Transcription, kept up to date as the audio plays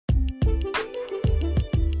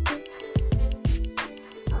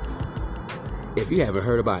If you haven't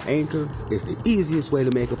heard about Anchor, it's the easiest way to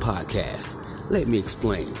make a podcast. Let me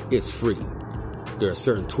explain. It's free. There are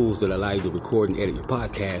certain tools that allow you to record and edit your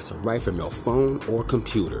podcast right from your phone or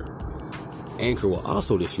computer. Anchor will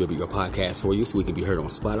also distribute your podcast for you so we can be heard on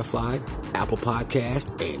Spotify, Apple Podcasts,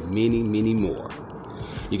 and many, many more.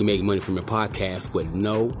 You can make money from your podcast with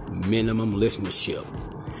no minimum listenership.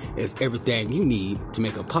 It's everything you need to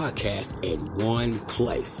make a podcast in one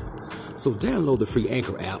place. So download the free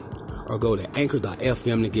Anchor app or go to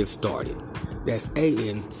anchor.fm to get started. That's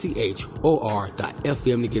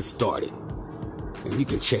ANCHOR.FM to get started. And you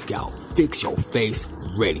can check out Fix Your Face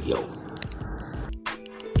Radio.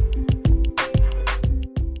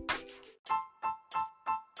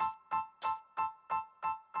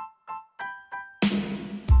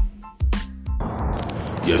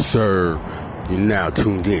 Yes, sir. You're now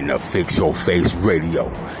tuned in to Fix Your Face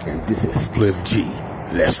Radio. And this is Spliff G.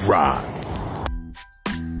 Let's ride.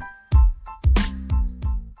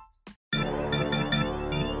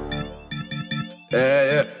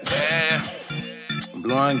 Yeah.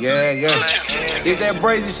 Blowing, yeah. It's that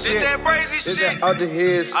brazy shit. It's that out the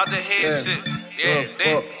head shit. Yeah.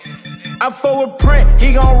 I fuck with Print,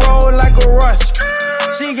 he gon' roll like a rush.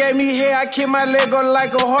 She gave me hair, I keep my leg on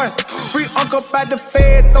like a horse. Free Uncle out the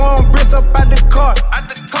fed, throwing bricks up out the car.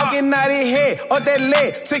 Talking out his head, up that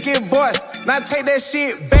leg, took his voice. Now take that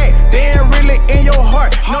shit back, they ain't really in your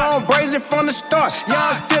heart. No, I'm brazen from the start.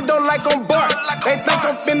 Y'all still don't like I'm bark. They think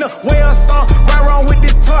I'm finna wear a song, right wrong with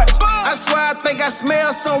this touch. I swear I think I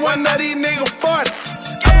smell someone of these niggas fart.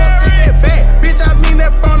 Take that back, bitch, I mean that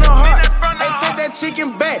from the heart. Hey, take that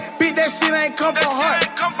chicken back, bitch, that shit ain't come from heart.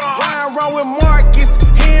 Why I'm wrong with Marcus?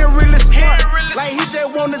 He ain't really smart. Like he just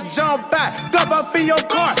wanna jump out, dump up in your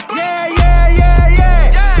car. Yeah.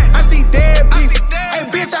 I see dead people. Hey,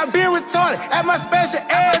 bitch, I been retarded at my special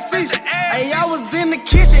ass feature. Hey, I was in the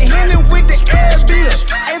kitchen, hitting it with the air beater.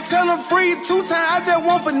 Hey, tell them free 2 times, I just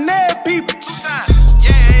want for nab people. 2 times.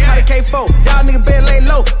 Call the K4, y'all nigga better lay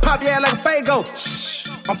low. Pop your ass like a Fago.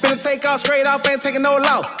 I'm finna take off straight off, ain't taking no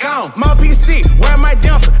loss. Gone, my PC, where my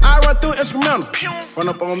dancer? I run through instrumental. Run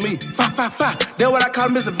up on me, 5. That's what I call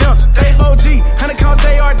Mr. Bouncer. They OG, 100 call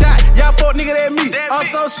JR die. Y'all fuck nigga that me. I'm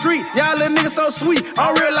so street, y'all little niggas so sweet.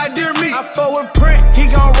 I'm real like dear me. I fuck with Print, he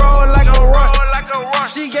gon' roll like a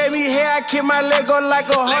rush. She gave me hair, I keep my leg on like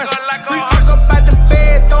a horse. Free up out the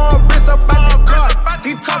fed, throwing bricks up out the car.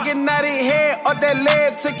 He talking out his head, up that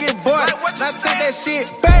leg, took his voice. Now take that shit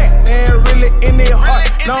back, they ain't really in their heart.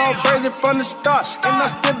 No, I'm crazy from the start, and I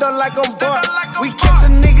still don't like I'm bark. We catch a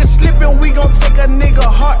nigga slipping, we gon' take a nigga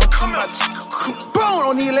heart. Boom,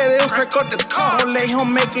 don't need let him crack up the car. Don't let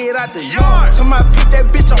him make it out the yard. Somebody pick that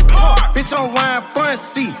bitch on park. Bitch on Ryan front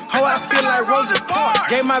seat. Ho, I feel like Rosa Parks.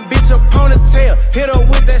 Gave my bitch a ponytail, hit her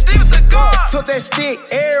with that stick cigar. Took that stick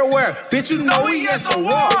everywhere. Bitch, you know he at some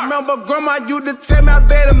war. Remember grandma used to tell me I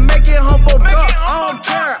better make it home for dark. I don't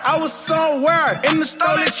care, I was somewhere in the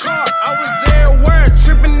stolen car. I was everywhere,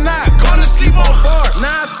 tripping out, gonna sleep on bars.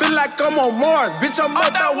 Now I feel like I'm on Mars. Bitch, I'm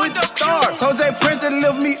up out with the stars. Told J Prince to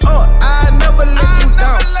lift me up, I never let you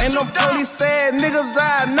down. Ain't no police sad niggas,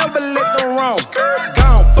 I never let them wrong.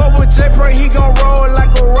 Gone, fuck with J Prince, he gon' roll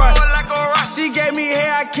like a rush. She gave me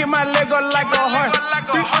hair, I keep my leg on like a horse.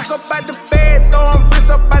 Free up out the fed, throwing bricks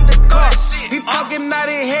up out the car. He talking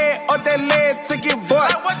out his head, up that leg, took his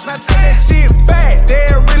voice. Now take that shit back, they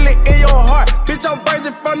ain't really in your heart. Bitch, I'm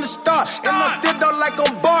brazen from the start, and I still don't like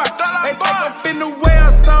I'm bark. They think I'm finna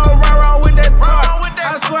wear some right wrong with that talk.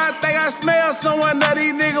 I swear I think I smell someone of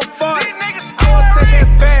these niggas fart. I won't take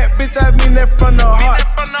that back, bitch, I mean that from the heart.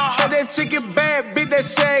 Take that chicken back, bitch, that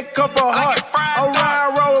shit come from heart. I'm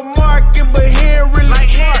riding around with Marcus, but he ain't really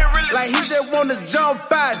smart. Like he just wanna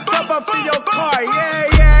jump out, jump up in your car. Yeah.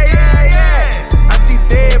 I see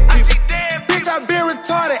dead people. Bitch, I been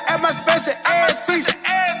retarded at my special ass feature.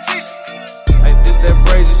 Hey, this that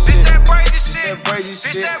brazy shit. That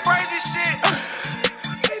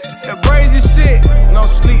brazy shit. No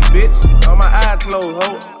sleep, bitch. On my eyes closed,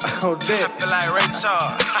 ho. Oh, dead. I feel like Ray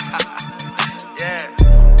Charles. Yeah.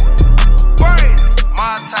 Brazy.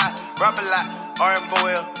 Monty, rubber lot,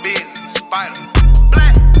 RM4L, big, spider.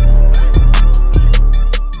 Black.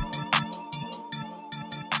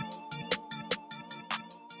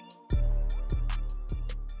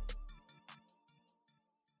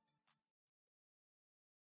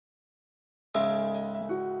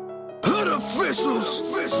 Hood officials.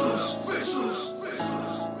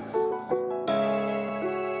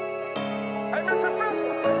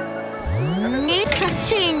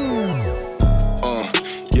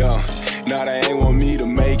 Nah, they ain't want me to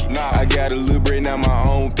make it. I got a little bread, now my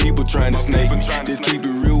own people trying to snake me. Just keep it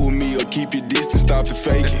real with me or keep your distance, stop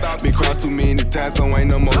the faking. Been crossed too many times, so ain't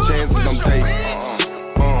no more chances I'm taking.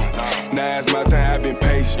 Now it's my time, I've been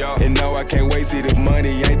patient. And no, I can't wait, see the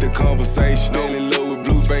money ain't the conversation. Fell in love with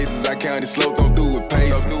blue faces, I counted slow, come through with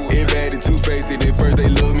pace. Everybody two-faced, at first they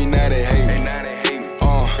love me, now they hate me.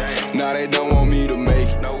 Now they don't want me to make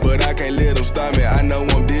it, but I can't let them stop me, I know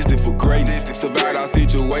I'm destined for greatness. Survived our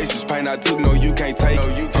situations, pain I took, no you can't take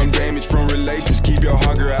it. I'm damaged from relations, keep your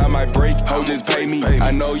heart, girl, I might break. Ho, just pay me.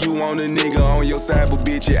 I know you want a nigga on your side, but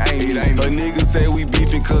bitch, it ain't me. A nigga say we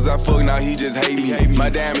beefing cause I fuck, now he just hate me. My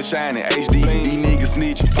diamond shining, HD, these niggas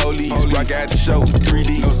snitching. Police, rock out the show,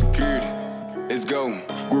 3D. No security. Let's go.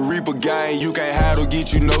 With Reaper gang, you can't hide or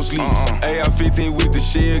get you no sleep. AR-15 with the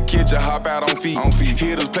shell, catch a hop out on feet.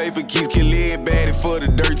 Hitters play for keys, kill everybody for the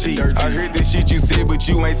dirt cheap. I heard the shit you said, but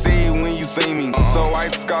you ain't say it when you see me. So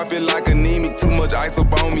ice scarf it like anemic, too much ice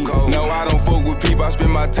up on me. No, I don't fuck with people, I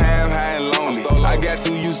spend my time high and lonely. I got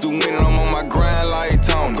too used to winning, I'm on my grind like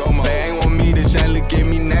Tony. They ain't want me to shine, look at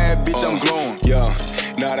me now, bitch, I'm glowing. Yeah.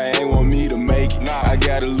 Nah, they ain't want me to make it. I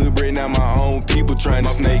got a little break, now my own people trying to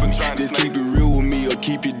snake me. Just keep it real with me or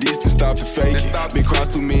keep your distance, stop the faking. Been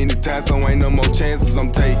crossed too many times, so ain't no more chances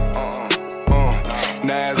I'm taking.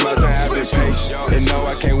 Now it's my time, I've been patient. And no,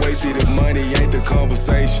 I can't wait, see the money ain't the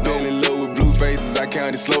conversation. Fell in love with blue faces, I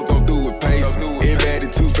counted slow, come through with pace. Everybody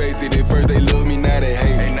two-faced, at first they love me, now they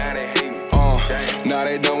hate me. Now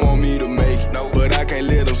they don't want me to make it, but I can't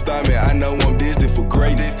let them stop me, I know I'm destined for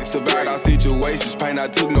greatness. Survived our situations, pain I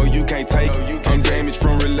took, no you can't take it. I'm damaged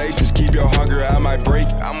from relations, keep your heart, girl, I might break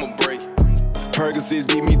it. I'ma break it. Percocets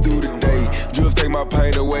get me through the day. Drift take my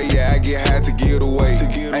pain away, yeah, I get high to get away.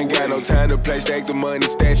 Ain't got no time to play, stack the money,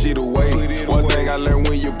 stash it away. One thing I learned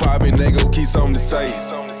when you poppin', they gon' keep something to say.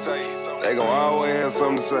 They gon' always have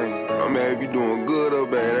something to say. No matter if you doing good or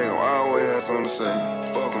bad, they gon' always have something to say.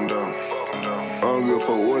 Fuck them though. I don't give a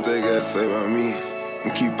fuck what they got to say about me.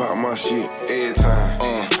 And keep pop my shit every time.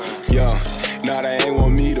 Yeah. Now they ain't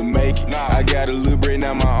want me to make it. I got a little break,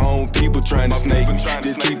 now my own people trying to snake me.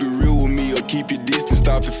 Just keep it real with me or keep your distance,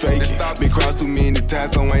 stop the faking. Been crossed too many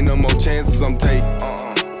times, so ain't no more chances I'm taking.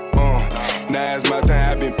 Now it's my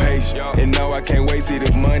time, I've been patient. And no, I can't wait, see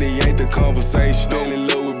the money ain't the conversation. Fell in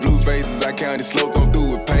love with blue faces, I counted slow, come through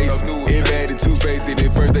with pace. Everybody two-faced,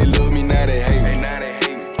 at first they love me, now they hate me.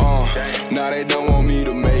 Now they don't want me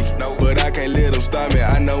to make it, but I can't let them stop me,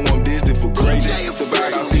 I know I'm destined for greatness.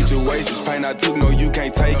 Survived our situations, pain I took, no you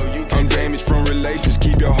can't take it. I'm damaged from relations,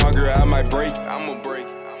 keep your heart, girl, I might break it. I'ma break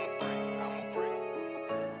it.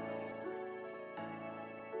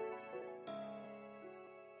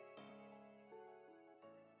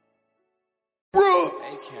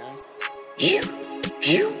 You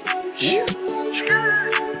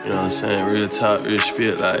know what I'm saying? Real talk, real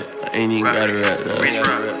spit, like, I ain't even gotta rap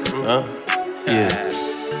that. Huh? Yeah.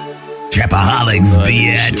 Trapaholics,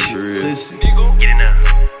 bitch. Listen. Get it now.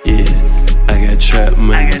 Yeah. I got trap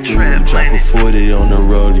money. Drop a 40 on the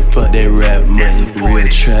rollie. Fuck that rap money. Real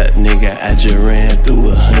trap nigga, I just ran through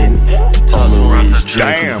 100. Tall and rich.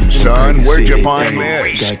 Damn, son, where'd you find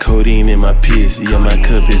this? Got codeine in my piss. Yeah, my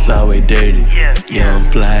cup is always dirty. Young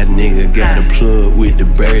fly nigga, got a plug with the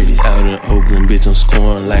birdies. Out in Oakland, bitch, I'm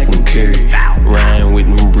scoring like I'm Curry. Riding with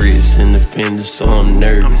them bricks in the fender, so I'm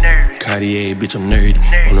nervous. Cartier, bitch, I'm nerdy.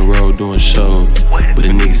 On the road doing shows, but a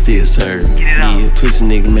nigga still serve. Yeah, pussy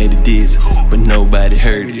nigga made a diss, but nobody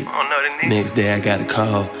heard it. Next day I got a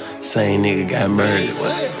call, same nigga got murdered.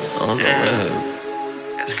 I don't know.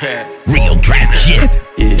 Real trap shit.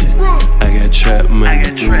 Yeah, I got trap money.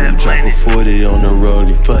 Drop a 40 on the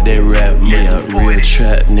rollie. Fuck that rap money. Real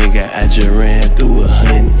trap nigga, I just ran through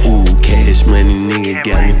 100. Ooh, cash money nigga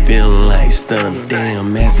got me feeling like stunner.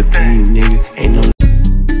 Damn, Master P nigga, ain't no.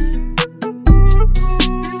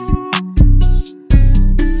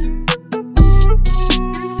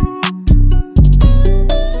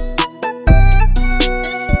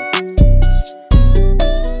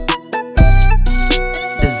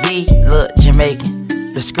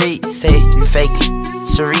 The streets say you faking.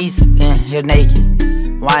 Sharice in here naked.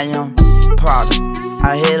 YM Prada.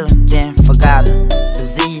 I hit her, then forgot her. The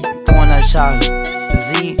Z throwing a shot. The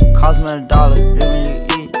Z cost me $1.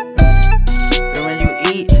 When you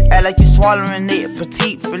eat, act like you swallowing it.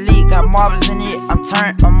 Petite Philippe got marbles in it. I'm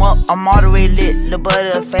turned, I'm up, I'm all the way lit. Lil'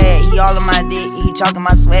 butter fat, he all on my dick. He talking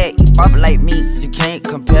my swag, he pop like me. You can't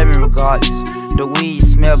compare me regardless. The weed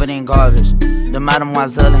smell but ain't garbage. The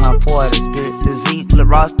mademoiselle in her 40s, bitch. The Z look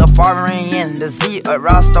raw Rastafarian, the Z, a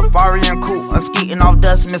Rastafarian cool. I'm skating off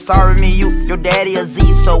dust, miss sorry me you. Your daddy a Z,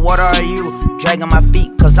 so what are you? Dragging my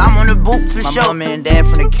feet, cause I'm on the boot for sure. My mom and dad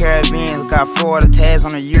from the Caribbean got Florida tags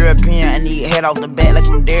on the European. I need head off the bat like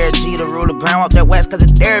I'm Derek G to rule the ground off that west cause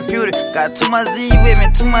it's therapeutic. Got too much Z with me,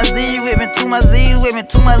 too much Z with me, too much Z with me,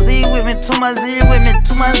 too much Z with me, too much Z with me,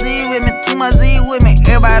 too much Z with me, too much Z with me.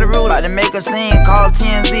 Everybody rule like to make a scene, call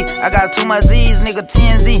TNZ. I got too much Z's, nigga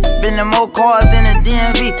TNZ. Been in more cars than the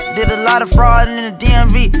DMV. Did a lot of fraud in the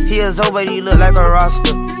DMV. He is over, he look like a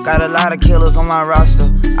roster. Got a lot of killers on my roster.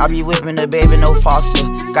 I be whipping the baby, no foster.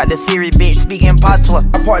 Got the Siri bitch speaking patois.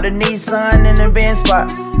 I park the Nissan in the Benz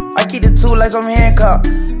spot. I keep the two like I'm handcuffed.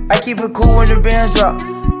 I keep it cool when the bands drop.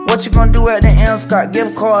 What you gonna do at the M Scott?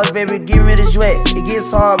 Give cards, baby, give me the sweat. It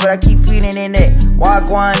gets hard, but I keep feeding in that. Walk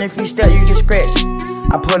on, if you step, you get scratched.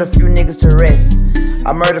 I put a few niggas to rest.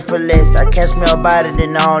 I murder for less. I catch me about it,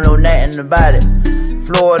 then I don't know nothing about it.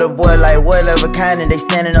 Florida boy like whatever kind, and they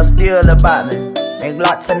standing up still about me. Make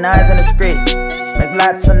lots of noise in the street. Make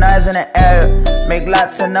lots of noise in the air. Make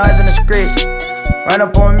lots of noise in the street. Run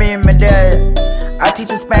up on me and my dad. I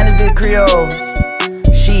teach her Spanish with Creole.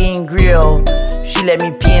 She ain't grill. She let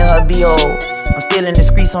me pee in her B-hole. I'm still in the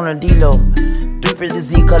streets on the D-Lo. 350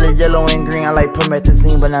 Z color yellow and green. I like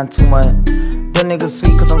promethazine but not too much. Them niggas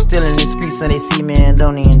sweet cause I'm still in the streets and they see me and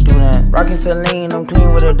don't even do that. Rockin' Celine, I'm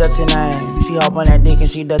clean with a dirty nine. She hop on that dick and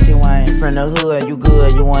she dirty wine. From the hood, you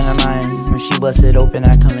good, you one of mine. When she bust it open,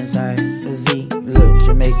 I come inside. The Z, look,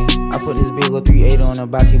 Jamaican. I put this big ol' 3.8 on a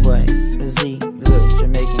body boy. The Z, look,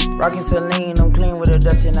 Jamaican. Rockin' Celine, I'm clean with a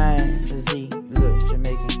dirty nine. The Z, look,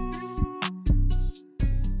 Jamaican.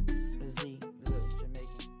 The Z, look, Jamaican.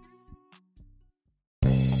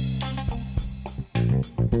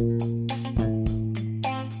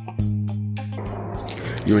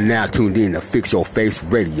 You're now tuned in to Fix Your Face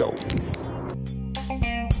Radio.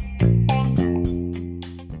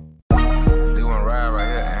 They wanna ride right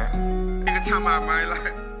here, eh? Nigga talking about my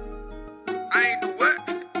life. I ain't do what?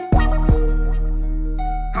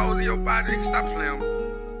 Hoes in your body, nigga, stop playing with me.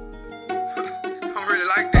 I'm really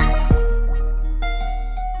like that.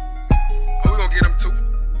 Oh, we gonna get them too.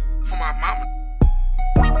 On my mama.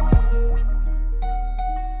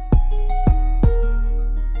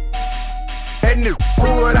 That nigga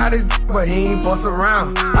pulled out his but he ain't bust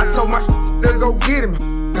around. I told my to go get him,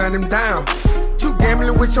 gun him down. You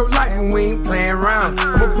gambling with your life and we ain't playing around.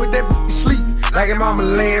 I'ma put that to sleep like his mama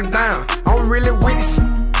laying down. I'm really with this shit.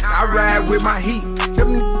 I ride with my heat.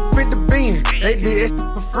 Them spent the bin, they did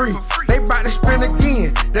that for free. They bout to spend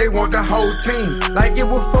again, they want the whole team. Like it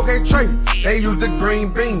was 4K Trey, they use the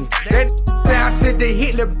green bean. That say I said they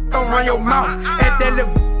hit the don't run your mouth. At that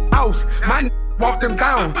little house, my walk them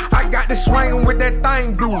down. I got the swing with that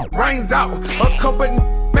thing, blue brains out. A couple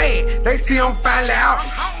mad, they see I'm finally out.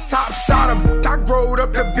 Top shot I growed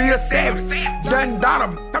up to be a savage. Done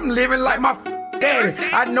daughter, I'm living like my daddy.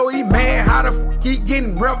 I know he mad, how the he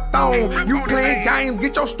getting repped on. You playing game,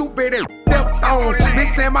 get your stupid ass stepped on. They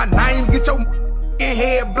say my name, get your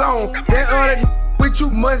head blown. That other with you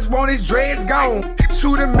must want his dreads gone.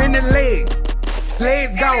 Shoot him in the leg.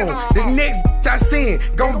 Legs gone. The next bitch I seen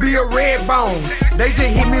gon' be a red bone. They just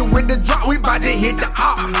hit me with the drop, we bout to hit the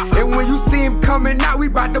op. And when you see him coming out, we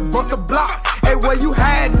bout to bust a block. Hey, where you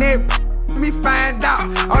hiding that? Me find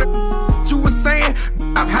out. All the you was saying,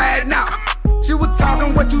 I'm hiding out. She was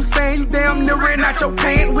talking what you saying, you damn near ran out your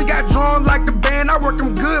pants. We got drawn like the band, I work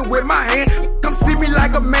them good with my hand. Come see me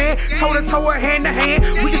like a man, toe to toe or hand to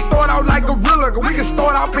hand. We can start out like a gorilla, we can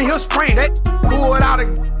start off in his spraying. That pulled out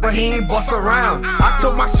but he ain't bust around. I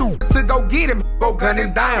told my shoe to go get him, go gun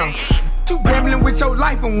him down. You gambling with your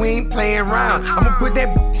life and we ain't playing around. I'ma put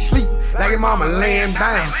that bitch sleep like his mama laying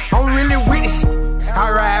down. I'm really with this shit.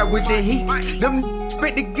 I ride with the heat. Them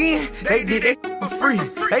spent again, they did that for free.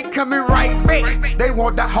 They coming right back, they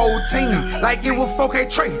want the whole team. Like it was 4K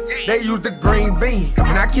Trey, they use the green bean.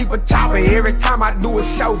 And I keep a chopper every time I do a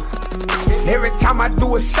show. Every time I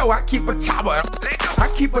do a show, I keep a chopper.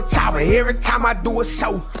 I keep a chopper every time I do a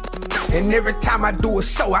show. And every time I do a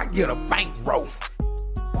show, I get a bankroll.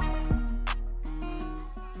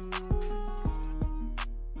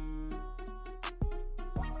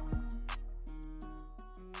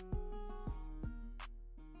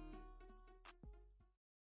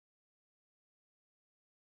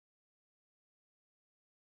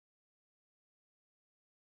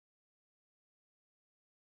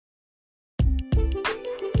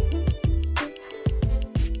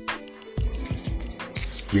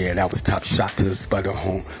 Yeah, that was top shot to us by the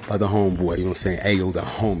homeboy, you know what I'm saying? Ayo, the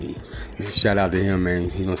homie. Man, shout out to him, man.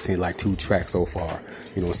 You know what I'm saying? Like 2 tracks so far.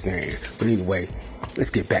 You know what I'm saying? But anyway, let's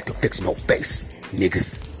get back to fixing your face,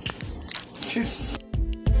 niggas.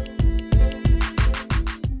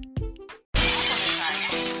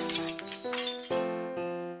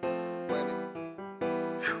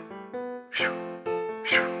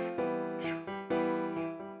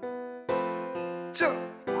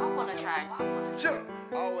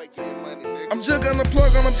 I'm jugging the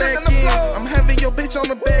plug on the back end. I'm having your bitch on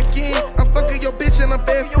the back end. I'm fucking your bitch and a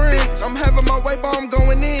bad friend. I'm having my white bomb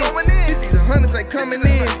going in. 50s and 100s ain't coming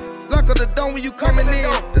in. Lock up the dome when you coming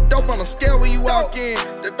in. The dope on the scale when you walk in.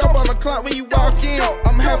 The dope on the clock when you walk in.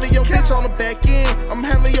 I'm having your bitch on the back end. I'm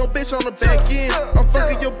having your bitch on the back end. I'm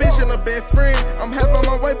fucking your bitch and a bad friend. I'm having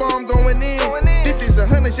my white bomb going in. 50s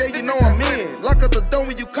and 100s, yeah, you know I'm in. Lock up the dome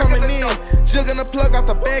when you coming in. Jugging the plug off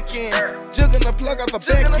the back end. Jugging the plug off the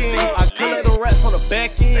back end. I collect the rats on the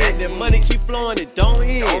back end. Then money keep flowing, it don't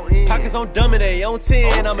end. Pockets on dumb and they on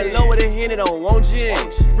 10. I'm in low with a hand, it on 1 gin.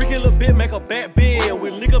 Freaking little bit, make a back bend. We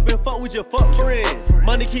lick up and fuck with your fuck friends.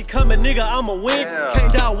 Money keep coming, nigga, I'ma win.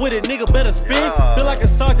 Can't die with it, nigga, better spin. Feel like a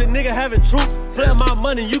sergeant, nigga, having troops. Play my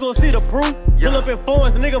money, you gon' see the proof. Pull up in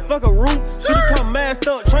foreigns, nigga, fuck a roof. Shooters come masked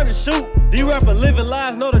up, trying to shoot. These rappers living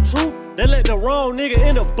lives, know the truth. They let the wrong nigga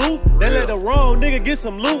in the booth. They let the wrong nigga get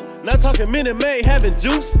some loot. Not talking Minute Maid, having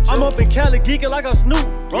juice. I'm up in Cali geeking like I'm Snoop.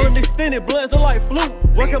 Rolling extended blunts look like flute.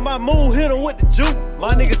 Working my mood, hit 'em with the juke.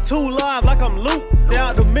 My niggas too live like I'm Luke. Stay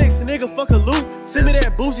out the mix, nigga, fuck a loop. Send me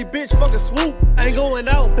that bougie bitch, fuck a swoop. Ain't going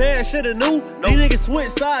out bad, shoulda knew. These niggas switch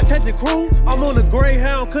side, changing crew. I'm on the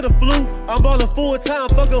Greyhound, coulda flew. I'm ballin' full time,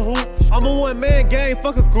 fuck a hoop. I'm a one-man game,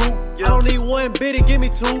 fuck a group. I don't need one bitty, give me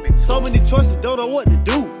 2. So many choices, don't know what to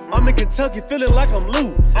do. I'm in Kentucky feeling like I'm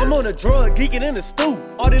loose. I'm on a drug, geeking in the stew.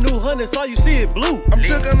 All the new hundreds, all you see is blue. I'm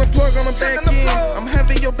jugging the plug on the back end. I'm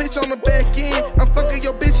having your bitch on the back end. I'm fucking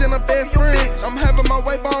your bitch and a bad friend. I'm having my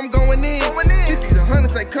white bomb going in. 50s and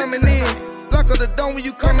 100s ain't coming in. Lock up the dome when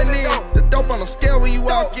you coming in. The dope on the scale when you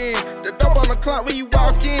walk in. The dope on the clock when you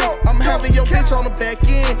walk in. I'm having your bitch on the back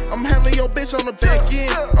end. I'm having your bitch on the back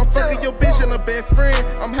end. I'm fucking your bitch and a bad friend.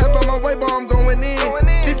 I'm having my white bomb going in.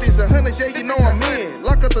 50s and 100s, yeah, you know I'm in.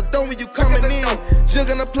 Lock up the dome when you coming in.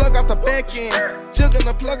 Jugging the plug off the back end. Jugging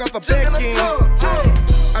the plug off the back end.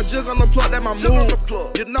 I jug on the plug, that my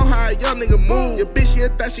move. You know how a young nigga move. Your bitch, she a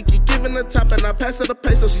thot, she keep giving the top, and I pass her the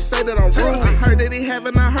pay, so she say that I'm rude. I heard that he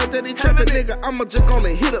having, I heard that he trapping, nigga. I'ma jug on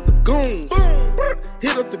and hit up the goons.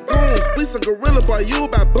 Hit up the goons. We some gorilla, boy, you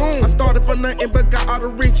baboon. I started for nothing, but got all the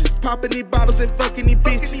riches. Popping these bottles and fucking these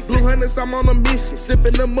bitches. Blue hundreds, I'm on a mission.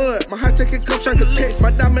 Sipping the mud. My high tech cup trying to text. My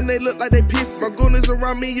diamond, they look like they pissing. My goonies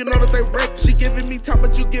around me, you know that they wreck. She giving me top,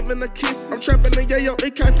 but you giving her kisses. I'm trapping the yayo,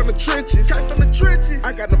 it came from the trenches. I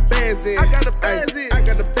got the bands in. I got the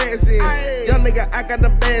bands in. Young nigga, I got the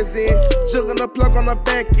bands in. Jugging the plug on the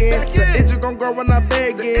back end. The engine gon' grow when I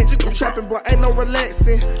bag in. I'm trapping, boy, ain't no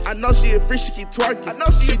relaxing. I know she a free, she keep twerking.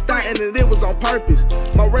 She thinking that it was on purpose.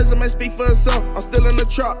 My resume speak for itself. I'm still in the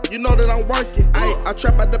truck, you know that I'm working. I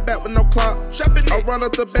trap out the back with no clock. I run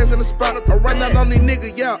up the bands in the spot. I run out on these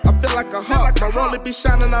niggas, yeah. I feel like a hawk. My roller be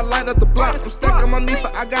shining, I light up the block. I'm stacking my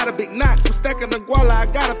Nifa, I got a big knot. I'm stacking the guala, I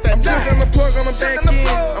got a fat knot. I'm jugging the plug on the back end.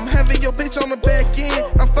 I'm having your bitch on the back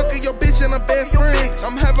end. I'm fucking your bitch and a bad friend.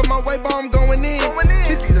 I'm having my white bomb going in.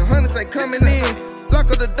 50s and 100s ain't coming in. Lock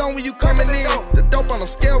up the dome when you coming in. The dope on the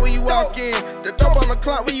scale when you walk in. The dope on the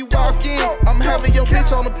clock when you walk in. I'm having your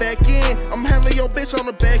bitch on the back end. I'm having your bitch on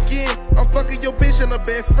the back end. I'm fucking your bitch and a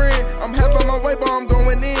bad friend. I'm having my white bomb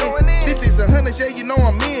going in. 50s and 100s, yeah, you know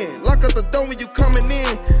I'm in. Lock up the dome when you coming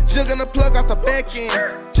in. Jugging the plug off the back end.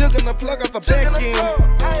 Jugging the plug off the back end.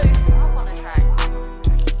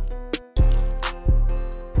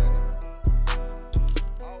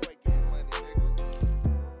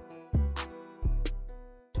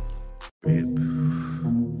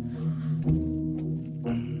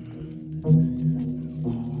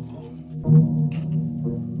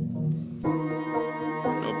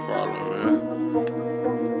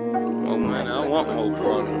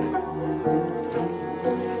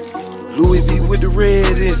 Louis V with the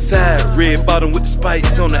red inside, red bottom with the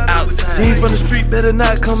spikes on the outside. He from the street, better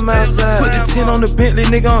not come outside. Put the 10 on the Bentley,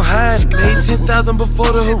 nigga, I'm hiding. Made 10,000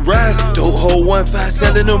 before the horizon. Dope hole 1.5,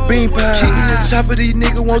 selling them bean pies. Kick me a chopper, these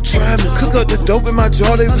niggas won't try me. Cook up the dope in my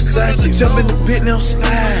jaw, they Versace. Jump in the pit, now I'm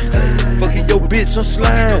slide. Fucking your bitch, I'm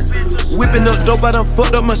slime. Whipping up dope, I done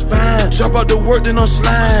fucked up my spine. Drop out the work, then I'm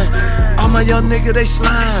slime. All my young niggas, they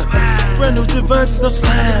slime. Brand new Givenchy's on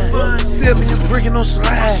slide. Sell me a brick and on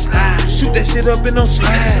slide. Shoot that shit up and on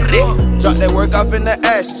slide. Drop that work off in the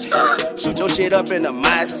Aston. Shoot your shit up in the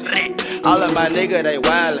Mazda. All of my niggas, they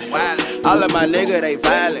wildin'. All of my niggas, they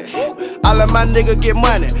violent. All of my niggas get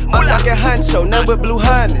money. I'm talking huncho, nothing but blue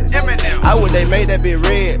hundreds. I would they make that bitch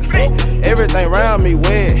red. Everything around me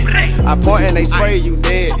wet. I point and they spray, you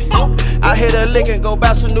dead. I hit a lick and go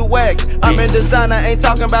buy some new wagon. I'm in designer, ain't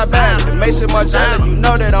talking about bad. Mason Margiela, you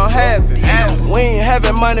know they don't have it. We ain't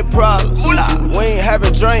having money problems. We ain't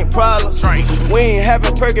having drink problems. We ain't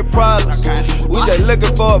having perky problems. We just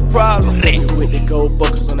looking for a problem. With the gold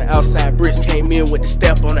buckles on the outside, bricks came in with the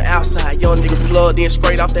step on the outside. Young nigga plugged in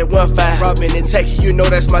straight off that 1.5. Robbing and taking, you know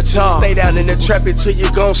that's my job. Stay down in the trap until you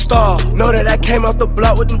gon' starve. Know that I came off the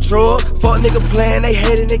block with them drugs. Fuck nigga playing, they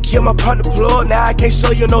hated and kill my partner plug. Now I can't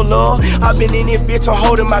show you no love. I been in this bitch, I'm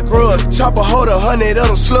holding my grudge. Chopper hold 100 of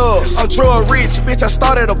them slugs. I'm drug rich, bitch, I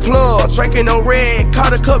started a plug. Drinking on red,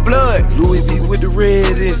 caught a cut blood. Louis V with the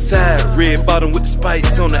red inside, red bottom with the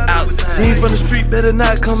spikes on the outside. He ain't from the street, better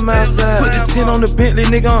not come outside. Put the 10 on the Bentley,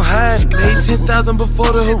 nigga, I'm hiding. Made 10,000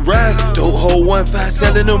 before the horizon. Dope hole 1.5,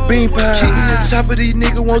 selling them bean pies. Kick me a chopper, these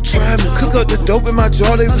niggas won't try me. Cook up the dope in my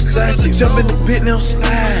jaw, they Versace. Jump in the bit, now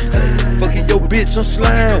slide. Fucking your bitch, I'm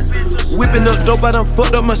slime. Whipping up dope, I done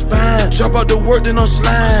fucked up my spine. Drop out the work, then I'm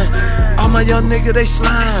slime. All my young niggas, they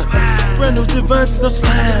slime. Brand new Givenchy's on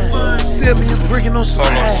slide. Sell me a brick and on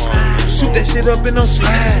slide. Shoot that shit up and on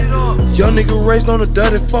slide. Young nigga raised on a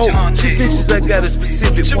dirty folk. She bitches, I got a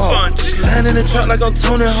specific walk. Slide in the truck like I'm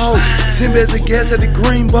Tony Hawk. 10 bags of gas at the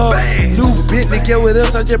green bar. New Bentley, get with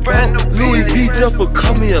us, I just bought. Louis V Duffel,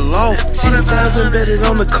 call me a law. 10,000 betted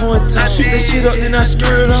on the coin top. Shoot that shit up, then I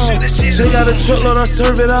stir it off. Check out a truckload, I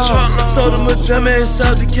serve it all. Sold him a dumb ass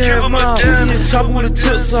out the cab mall. Keep me a chopper with a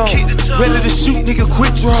tip saw. Ready to shoot, nigga,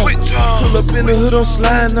 quick draw. Pull up in the hood, I'm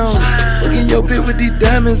sliding on it. Fucking your bitch with these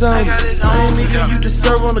diamonds on it. Same nigga you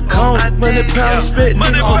deserve on the cone. Money, pound, respect,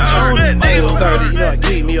 nigga, I'm Tony. Me a 30, you know I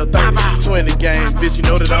gave me a 30. 20 game, bitch, you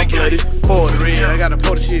know that I'm bloody. 40 real, I got a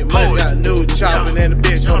pot of shit money. Got a new chopping and a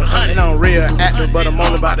bitch on the hunt. And I'm real active, but I'm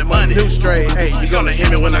on about the money. New straight, hey, you gonna hear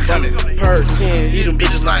me when I done it. Per 10, eat them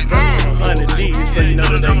bitches like 100 D's, so you know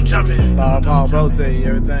that I'm jumping. Paul Bro say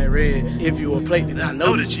everything red. If you a plate, then I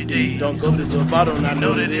know that you did. Don't go to the bottom, I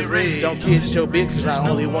know that it's red. Don't kiss your bitch, cause I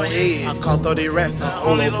only want head. I caught 30 rats, I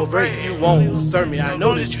only for break. You won't serve me, I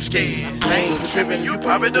know that you scared. I ain't tripping, you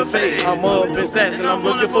poppin' the face. I'm up in stats and I'm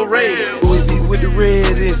looking for red. Louis V with the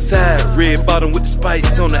red inside, red bottom with the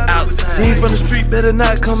spikes on the outside. He ain't from the street, better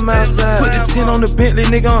not come outside. Put the 10 on the Bentley,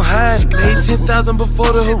 nigga, I'm hiding. Made 10,000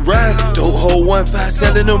 before the horizon. Dope hole 1.5,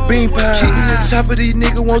 selling them bean pies. Kick me a chopper, these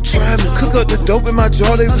niggas won't try me. Cook up the dope in my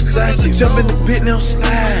jaw, they Versace. Jump in the bit, now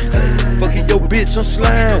slide. Fucking your bitch, I'm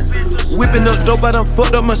slime. Whipping up dope, I done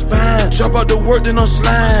fucked up my spine. Drop out the work, then I'm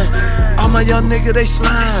slime. All my young niggas, they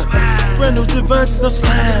slime. Brand new Givenchy's on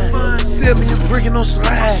slide. Sell me a brick and on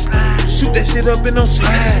slide. Shoot that shit up and on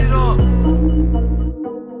slide.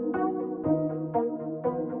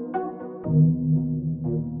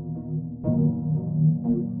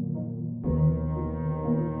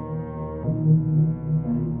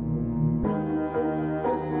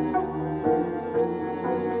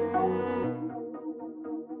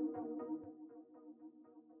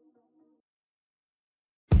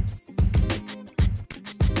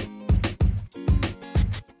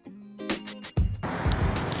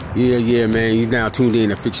 Yeah, man. You now tuned in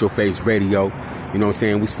to Fix Your Face Radio. You know what I'm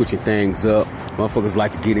saying? We switching things up. Motherfuckers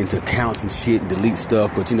like to get into accounts and shit and delete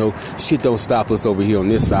stuff, but you know, shit don't stop us over here on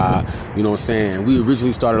this side. You know what I'm saying? We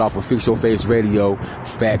originally started off with Fix Your Face Radio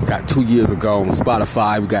back 2 years ago on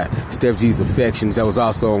Spotify. We got Steph G's Affections, that was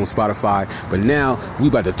also on Spotify. But now we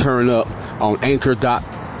about to turn up on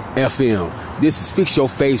Anchor.fm. This is Fix Your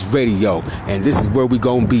Face Radio, and this is where we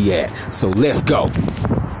gonna be at. So let's go.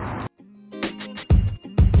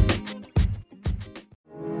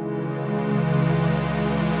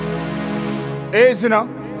 Easy now.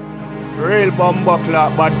 Real bumbuckler,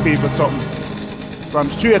 bad people something. From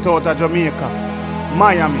straight out of Jamaica,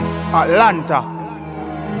 Miami, Atlanta.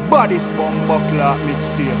 Baddest bumbuckler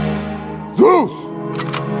mixtape. Zeus!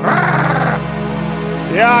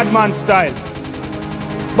 Yardman style.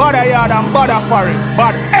 Bada yard and bada foreign.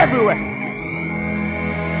 Bad everywhere.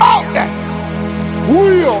 Out there.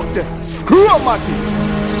 We out there.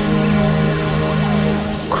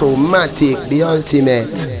 Chromatic, the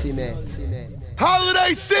ultimate.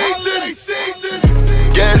 Holiday season.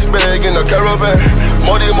 Gas bag in a caravan.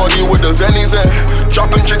 Muddy with the Zenny van.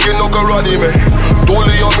 Chopping chicken, no karate man.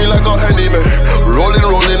 Dolly on me like a handyman. Rolling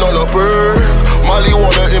on a bird. Molly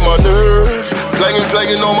water in my nerves.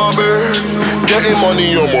 Slanging on my birds. Getting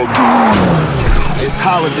money on my girl. It's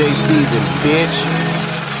holiday season, bitch.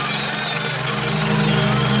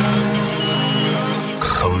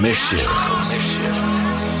 Commission.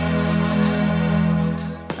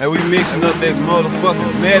 Hey, we mixing up that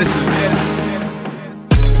motherfucking medicine.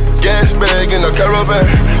 Gas bag in a caravan.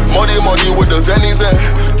 Money with the zennies in.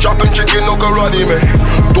 Chopping chicken, no karate, man.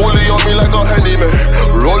 Dolly on me like a handyman.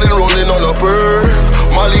 Rolling on a bird.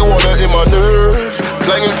 Molly water in my nerves.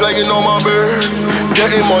 Slanging on my birds.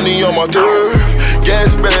 Getting money on my turf.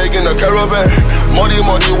 Gas bag in a caravan. Money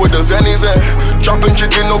with the zennies in. Chopping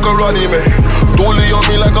chicken, no karate, man. Dolly on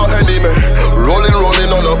me like a handyman. Rolling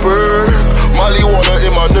on a bird. Molly water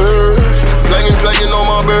in my nerves. Slanging on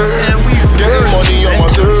my birds. Getting money on my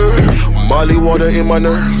turf. Molly water in my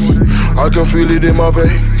nerves. I can feel it in my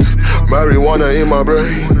veins. Marijuana in my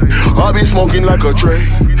brain. I be smoking like a train.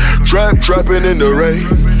 Trapping in the rain.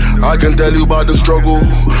 I can tell you about the struggle.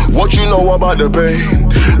 What you know about the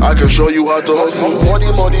pain. I can show you how to hustle.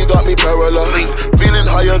 Money got me paralyzed. Feeling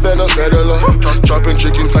higher than a settler. Chopping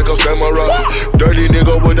chickens like a samurai. Dirty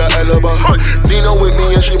nigga with a alibi. Nina with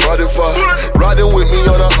me and she modified. Riding with me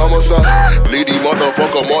on a homicide. Lady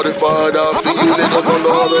motherfucker modified. I'll see you niggas on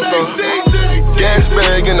the other side. Gas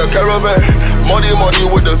bag in a caravan. Money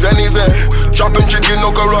with the zennies in. Chopping chicken, no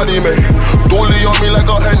karate, man. Dolly on me like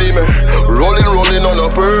a handyman. Rolling on a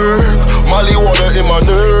bird. Molly water in my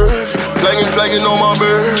nerves. Slanging on my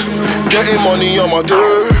birds. Getting money on my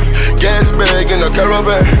turf. Gas bag in a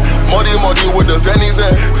caravan. Money with the zennies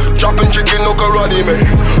in. Chopping chicken, no karate, man.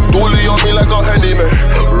 Dolly on me like a handyman.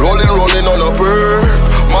 Rolling on a bird.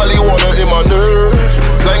 Molly water in my nerves.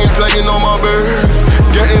 Slanging on my birds.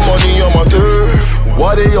 Getting money on my turf.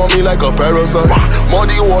 Why they on me like a parasite?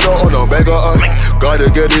 Money water on a bag of eye. Gotta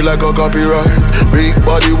get it like a copyright. Big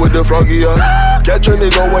body with the froggy eye. Catch a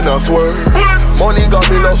nigga when I swerve. Money got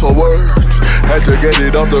me lost for words. Had to get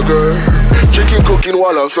it off the girl. Chicken cooking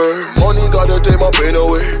while I serve. Money gotta take my pain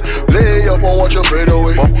away. Lay up and watch your fade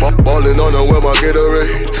away. Ballin' on her with my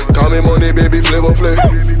Gatorade. Call me money, baby, flavor flay.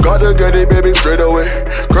 Gotta get it, baby, straight away.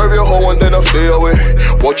 Curve your hoe and then I stay away.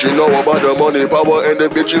 What you know about the money, power, and the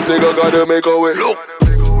bitches, nigga, gotta make a way.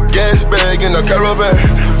 Gas bag in a caravan.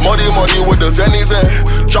 Money with the zennies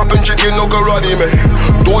in. Chopping chicken, no karate, man.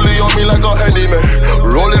 Dolly on me like a handyman.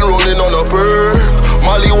 Rolling on a bird.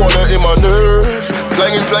 Molly water in my nerves.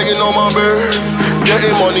 Slanging on my birds.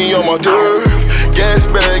 Getting money on my turf. Gas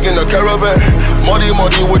bag in a caravan. Money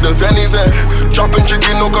with the zennies in. Chopping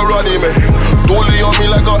chicken, no karate, man. Dolly on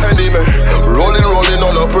me like a handyman. Rolling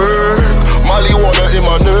on a bird. Molly water in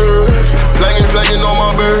my nerves. Slanging on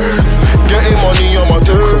my birds. Getting money on my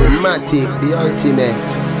turf. Chromatic, the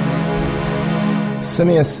ultimate. So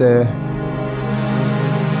me say,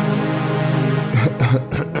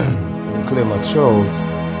 I clear my throat.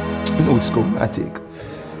 You know it's chromatic.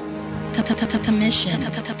 Commission.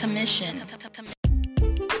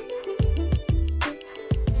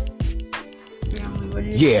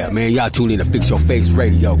 Yeah, man, y'all tune in to Fix Your Face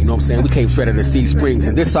Radio. You know what I'm saying? We came straight out of Sea Springs,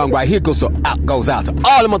 and this song right here goes out to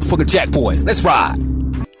all the motherfucking Jack boys. Let's ride.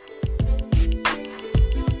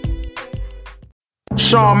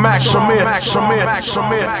 Sean Mac, Shamir. I'm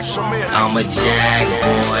a jack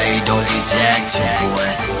boy, don't get jacked, you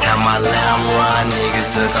boy. How my lamb run,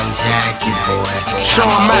 niggas took, I'm jack you, boy.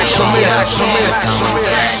 Sean Mac, Shamir.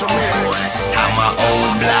 How my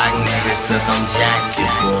old block niggas took, I'm jack you,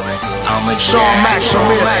 boy. I'm a Sean Mac,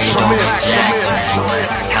 Shamir.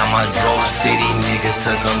 How my Drove City niggas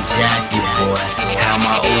took, I'm jack you, boy. How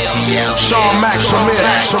my OTL Sean Mac, Shamir.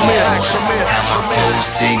 How my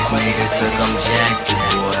 4-6 niggas took, I'm jack you,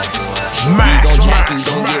 boy. We gon' jack you,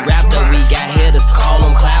 don't get wrapped up. We got hitters, call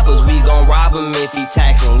them clappers. We gon' rob him if he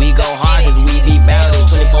taxin'. We go hard cause we be battling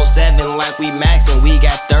 24/7 like we maxin'. We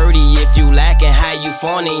got 30 if you lackin'. How you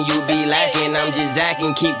fawnin', you be lacking. I'm just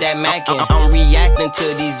actin', keep that mackin'. I'm reacting to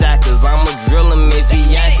these actors. I'ma drill him if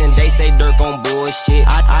he actin'. They say Dirk on bullshit.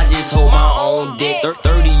 I just hold my own dick.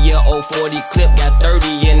 30-year-old 40 clip, got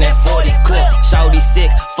 30 in that 40 clip. Shawty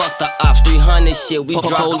sick, fuck the ops, 300 shit. We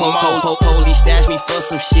drop police stash me for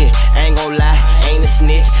some shit. Ain't gon' lie, ain't a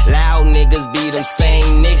snitch. Loud niggas be them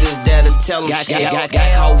same niggas that'll tell them shit. Got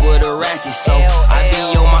caught with a ratchet, so I be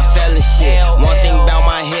on my felon shit. One thing about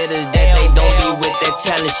my hitters that they don't be with that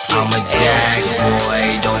telling shit. I'm a jack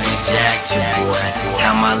boy, don't get jacked, you boy.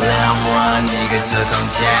 How my lamb run, niggas niggas to come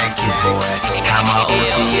jack you, boy. How my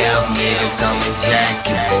OTF niggas come and jack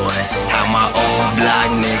you, boy. How my old block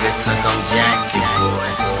niggas to come jack you, boy.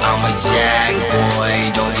 I'm a jack boy,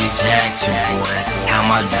 don't get jacked, you boy. How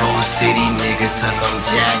my Drew City niggas to come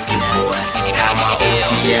jack you, boy. How my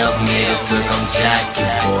OTF niggas to come jack you,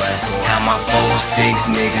 boy. How my 4-6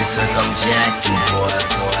 niggas to come jack you,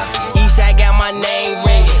 boy. Eastside got my name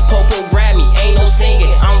ringing, Popo grab me, ain't no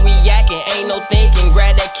singing. I'm reacting, ain't no thinking.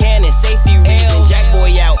 Grab that cannon, safety reason. Jack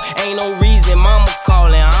boy out, ain't no reason. Mama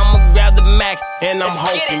calling, I'ma grab the Mac and I'm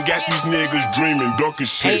hoping. Got these niggas dreaming, ducking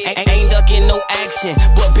shit. Ain't ducking no action,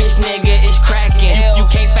 but bitch nigga is cracking. You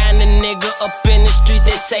can't find a nigga up in the street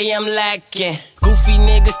that say I'm lacking. Goofy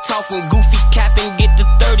niggas talking, goofy capping, get the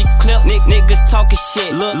 30 clip. Niggas talking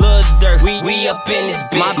shit, lil' dirt. We up in this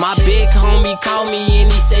bitch. My big homie called me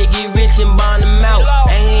and he say get rich and bond him out.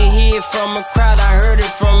 I ain't hear from a crowd, I heard it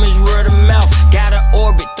from his word of mouth. Got an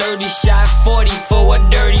orbit, 30 shot, 40 for a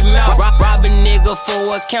dirty mouth. Rob a nigga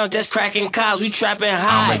for a count, that's cracking cars, we trapping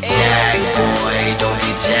high. I'm a jack boy, don't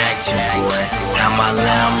get jacked, you boy. How my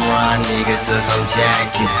lamb run niggas to come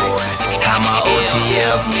jack you, boy. How my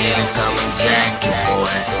OTF niggas come and jack you,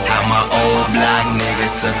 boy. How my old block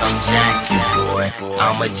niggas to come jack you, boy.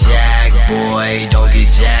 I'm a jack boy, don't get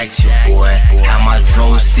jacked, you boy. How my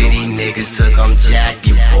Drew City niggas to come jack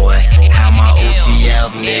you, boy. How my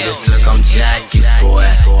OTF niggas to come jack you, boy.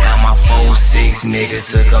 How my 4-6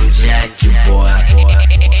 niggas to come jack you, boy.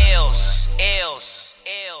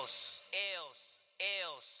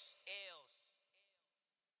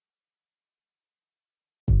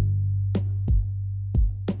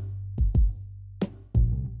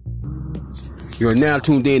 You're now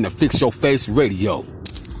tuned in to Fix Your Face Radio.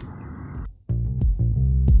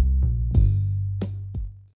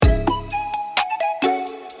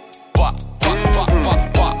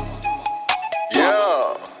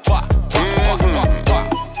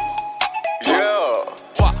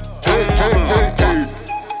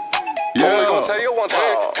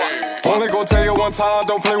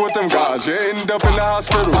 Don't play with them guys, you end up in the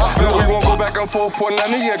hospital. Still, we won't go back and forth for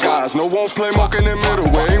none of your guys. No, won't play muck in the middle.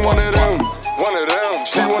 We ain't one of them.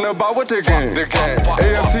 She wanna buy with the game.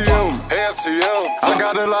 AFTM. I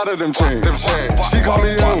got a lot of them chains. She call me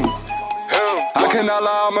him. I cannot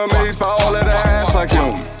lie, I'm amazed by all of that ass like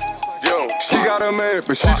him. She got a man,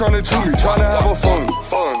 but she tryna chew me, tryna have a fun.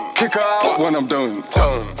 Kick her out when I'm done.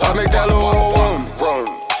 I make that little hoe run.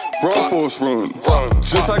 Run, force, run.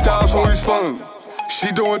 Just like the house when we spun. She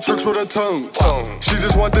doing tricks with her tongue. She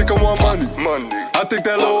just want dick and want money. I think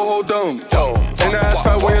that little hoe dumb. And the ass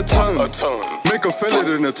fat weigh a ton. Make her feel it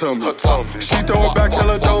in the tummy. She throw it back till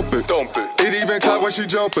her dump it. It even clap when she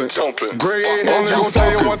jumping. Gray head, only gon' tell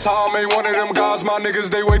you one time. Ain't one of them guys, my niggas,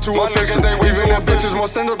 they way too efficient. Even if bitches want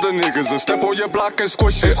stand up the niggas and step on your block and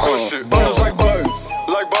squish it. Bundles like buttons.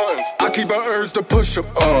 I keep an urge to push up.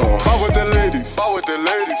 Bow with the ladies.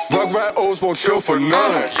 Rugrat O's won't chill for none.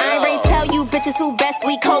 I ain't ready to tell you bitches who best.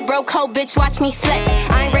 We cold bro, cold bitch, watch me flex.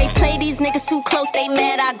 I ain't ready to play these niggas too close. They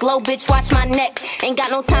mad, I glow, bitch, watch my neck. Ain't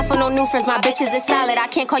got no time for no new friends. My bitches is solid. I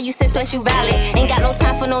can't call you sis unless you valid. Ain't got no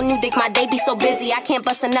time for no new dick. My day be so busy. I can't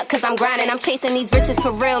bust a nut cause I'm grinding. I'm chasing these riches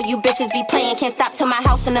for real. You bitches be playing. Can't stop to my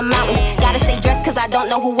house in the mountains. Gotta stay dressed cause I don't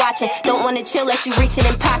know who watching. Don't wanna chill unless you reaching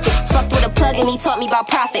in pockets. Fucked with a plug and he taught me about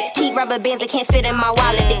profit. Keep rubber bands that can't fit in my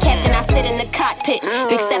wallet. The captain, I sit in the cockpit.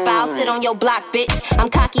 Big step, I'll sit on your block, bitch. I'm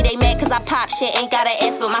cocky, they mad cause I pop shit. Ain't got an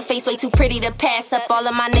ass, but my face way too pretty to pass up. All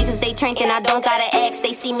of my niggas, they drinking, I don't gotta ask.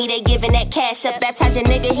 They see me, they giving that cash up. Baptize your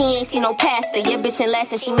nigga, he ain't see no pastor. Your bitch ain't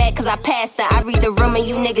last and she mad cause I passed her. I read the room and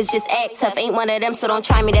you niggas just act tough. Ain't one of them, so don't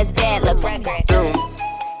try me, that's bad luck.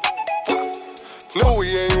 No,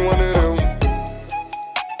 we ain't one of them.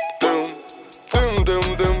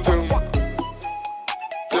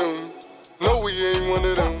 No, we ain't one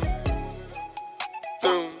of them.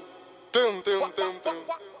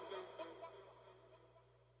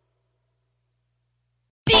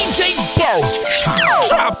 DJ Boss,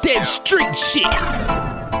 drop that street shit.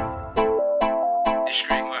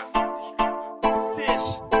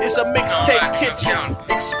 This is a mixtape kitchen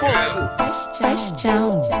exclusive.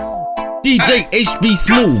 DJ HB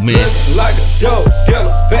Smooth, man. Looking like a dope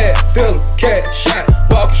dealer, bad feeling, cash shot.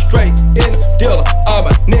 Walk straight in the dealer, all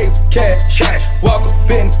my niggas cash shot. Walk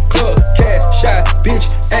up in the club, cash shot. Bitch,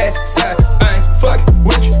 ass side, I ain't fucking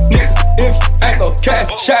with you, nigga, if you ain't gon'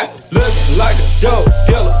 cash shot. Looking like a dope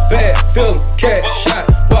dealer, bad feeling, cash shot.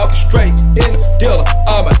 Walk straight in the dealer,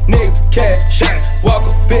 all my niggas cash shot. Walk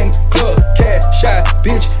up in the club, cash shot.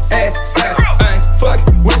 Bitch, ass side, I ain't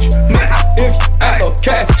fucking with you, nigga, if you ain't gon'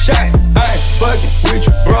 cash shot. I ain't fucking with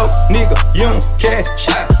you, bro, nigga, you don't cash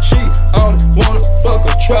shot. She only wanna fuck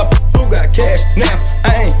a trapper who got cash,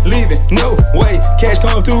 cash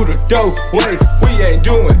come through the door. Wait, we ain't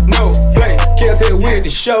doing no play. Can't tell with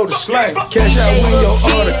the shoulder slang. Cash out when your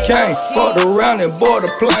order came. Fucked around and bought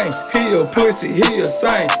a plane. He a pussy, he a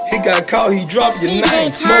saint. He got caught, he dropped your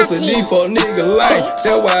name. Most of these fuck nigga lame.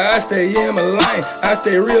 That's why I stay in my lane. I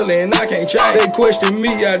stay real and I can't change. They question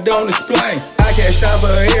me, I don't explain. I cashed out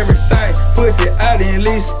for everything. Pussy, I didn't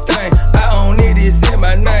lease a thing. I own it, it's in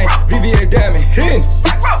my name. VVA Diamond hitting.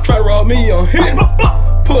 Try to rob me on hitting.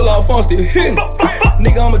 Pull off on still hitting.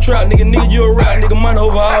 Nigga, I'm a trap, nigga, you a rap. Nigga, money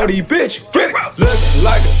over all these bitches. Get it. Looking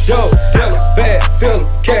like a dope dealer. Bad feeling,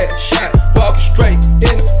 cash shot. Walk straight in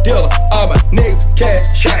the dealer. All my niggas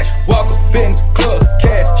cash shot. Walk up in the club,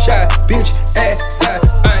 cash shot. Bitch, ass side.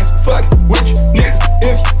 I ain't fucking with you, nigga,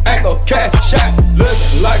 if you ain't gon' cash shot.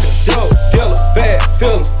 Looking like a dope dealer. Bad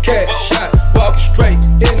feeling, cash shot. Walk straight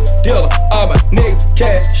in the dealer. All my niggas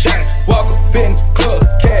cash shot. Walk up in the club,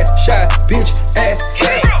 cash shot. Bitch, ass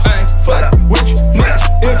side. I ain't fucking with you, nigga,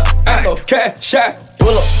 if you ain't gon' cash shot.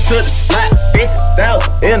 Pull up to the spot,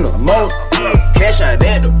 50,000 in the motor. Cash out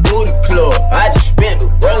at the booty club, I just spent the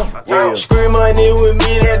roof. Scream money with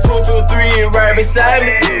me, that 223 right beside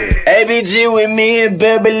me. ABG with me and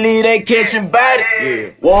Beverly, they catching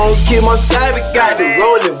body. Won't kill my side, we got to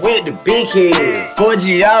roll it with the big head.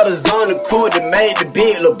 4G autos on the cool to make the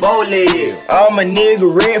big LeBeau leg. All my nigga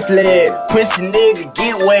red flag, pussy nigga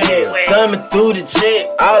get wet. Thumbing through the jet,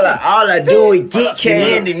 all I do is get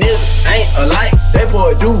cash. And the niggas ain't alike, they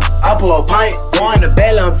pour a do, I pour a pint. Going to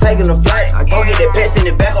belly, I'm taking a flight. I go get that pet, send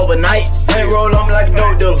it back overnight. Ain't roll on me like a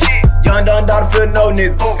dope dealer. Young done daughter feel no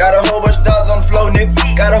nigga. Got a whole bunch of dollars on the floor, nigga.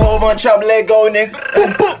 Got a whole bunch of chop, let go, nigga.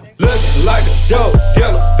 Looking like a dope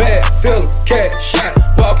dealer. Bad feeling, cash shot.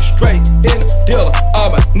 Walk straight in the dealer. All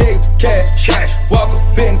my niggas cash shot. Walk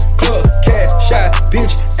up in the club, cash shot.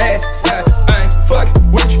 Bitch, ass side. I ain't fucking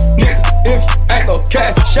with you, nigga, if you ain't gon'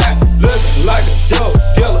 cash shot. Looking like a dope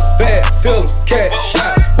dealer. Bad feeling, cash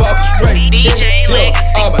shot. Walk straight in the dealer.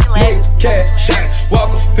 All my niggas cash shot. Walk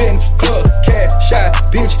up in the club, cash shot.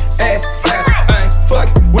 Bitch, ass side. I ain't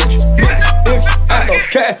fucking with you, nigga, if you ain't gon'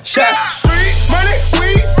 cash shot. Street money,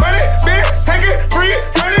 weed money, been taking free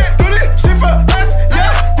money. Do this shit for us,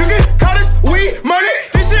 yeah. You can call this weed money.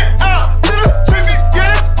 This shit out to the trenches,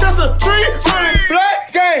 yeah. That's just a tree money. Blood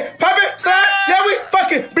gang, poppin' sign, yeah. We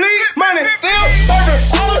fucking bleed money. Still serving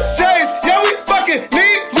all the J's, yeah. We fucking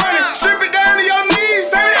need money. Strip it down to your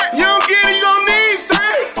knees, son. You don't get it, you gon' need, son.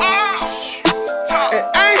 And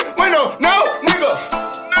I ain't with no nigga.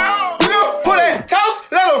 We gon' pull that toss,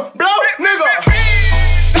 let 'em blow, nigga.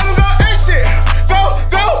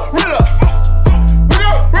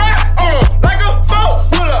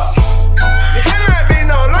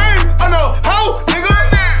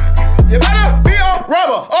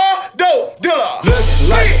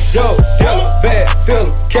 Dope dealer, bad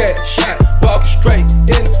feeling, cash shot. Walk straight in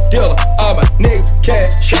the dealer. All my niggas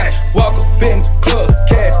cash shot. Walk up in the club,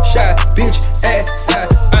 cash shot. Bitch, ass side.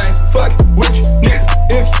 I ain't fucking with you, nigga,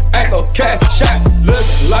 if you ain't gon' cash shot.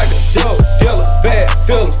 Looking like a dope dealer, bad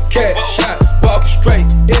feeling, cash shot. Walk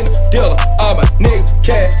straight in the dealer. All my niggas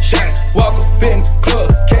cash shot. Walk up in the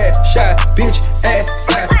club, cash shot. Bitch, ass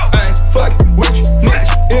side. I ain't fucking with you,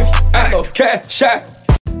 nigga, if you ain't gon' cash shot.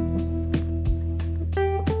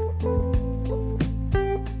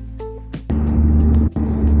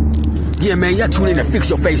 Yeah, man, y'all tune in to Fix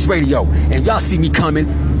Your Face Radio, and y'all see me coming.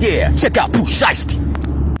 Yeah, check out Pooh Shiesty.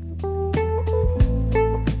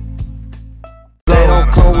 They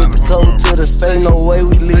don't come with the code to the say no way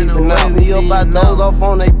we leaving out. Me up by those off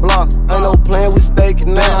on they block. Ain't no plan, we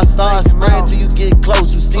staking out. I start spraying till you get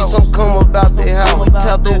close. You see some come about their house. We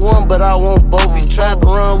tap the one, but I want both. You tried to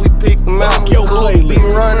run, we pick them out. Cool, be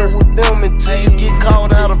running with them until you get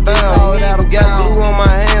caught out of bounds. Got glue on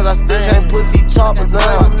my hands, I still can't put these choppers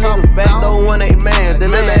down. Took it back though when they man.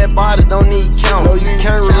 Then that body don't need count. No, you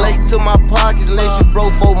can't relate to my pockets unless you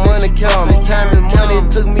broke for money count. Time and money,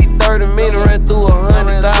 it took me 30 minutes, ran through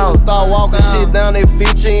 100,000. Start walking shit down at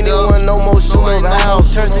 15, it wasn't no more shooting the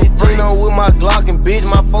house. Turn 16 on with my Glock and bitch,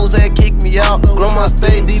 my folks had kicked me out. Grandma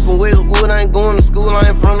stayed deep in Westwood, I ain't going to school,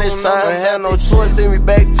 I ain't from that side. I had no choice, send me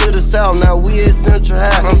back to the south, now we at Central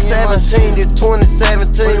High. I'm 17, it's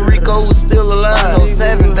 2017, Rico was still alive. So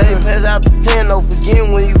 7 days, pass out to 10, don't forget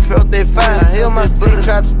when you felt that fire. I held my stick,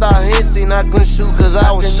 tried to start hissing, I couldn't shoot cause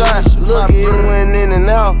I was shot. Look, it went in and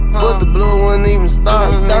out, but the blood wouldn't even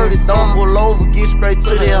start. 30, don't pull over, get straight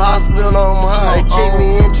to the hospital on my high. They check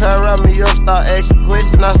me in, try to wrap me up, start asking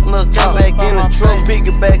questions, I snuck out back in the truck. pick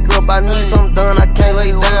it back up. I need something done, I can't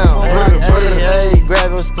lay down. Hey,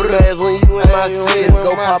 grabbing bags when you in my city.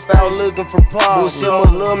 Go pop out looking for pause. Bullshit,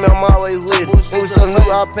 must love me, I'm always with it. When we stuck new,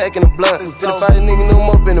 I packing the blunt. Finna fight a nigga, knew him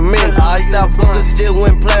up in a minute. I iced out cause it just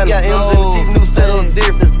went platinum. Got M's in the teeth, new setup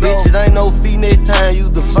difference. Bitch, it ain't no fee next time. You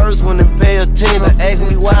the first one to pay attention. Ask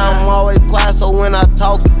me why I'm always quiet, so when I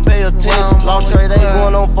talk, you pay attention. Long trade ain't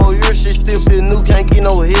going on 4 years, shit still feel new, can't get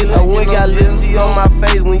no hit. I went got little T on my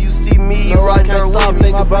face when you see me, you right there with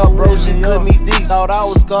me. Think about bro, shit cut me deep. Thought I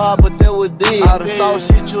was scarred, but that was deep. All the soft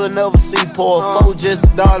shit you'll never see. Pour a four just a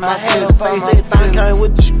dog in my face. Everything came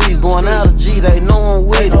with the streets, going out of G, they know I'm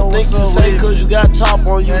with it. Don't think you say cause you got top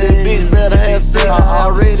on you, that bitch better have sex. I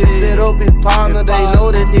already set up his partner, they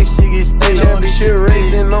know that this shit get stayed. Championship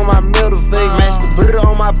racing on my middle fake, match the butter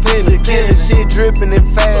on my penny. Killing shit dripping in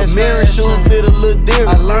fast. Mirror shoes fit a little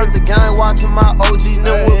different. I learned the game watching my OG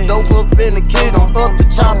know what dope up in the kitchen. Up the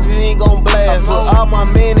chopper, you ain't gon' blast. Put all my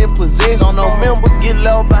men in position. Don't no member get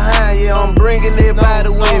left behind. Yeah, I'm bringing everybody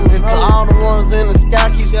with me. To all the ones in the sky,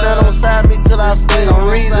 keep standing beside me till I feel. Some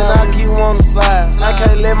reason I keep on the slide. I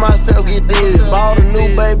can't let myself get dizzy. Bought a new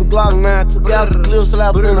baby Glock 9, took out the clip,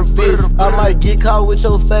 slapped in the fit. I might get caught with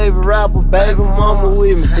your favorite rapper, baby mama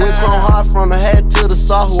with me. Went from hard from the hat to the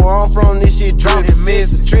soft. Where I'm from, this shit dropping.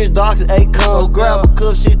 Miss the trick, doctor, ain't come. Grab a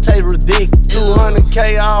cup, shit taste ridiculous.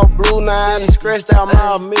 200K all blue, now I done scratched out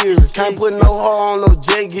my mirrors. Can't put no hoe on no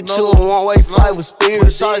jet, get you a one-way flight with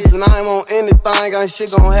spirits. Shots the name on anything, ain't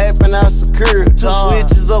shit gon' happen, I secure it. 2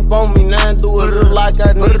 switches up on me, now do it look like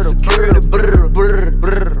I need security. Brr, brr,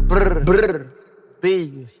 brr, brr, brr,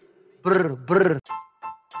 biggest, brr, brr.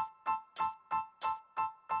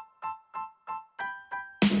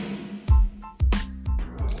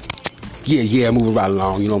 Yeah, moving right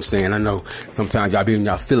along, you know what I'm saying? I know sometimes y'all be in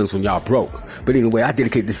y'all feelings when y'all broke. But anyway, I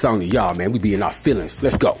dedicate this song to y'all, man. We be in our feelings.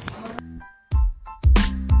 Let's go.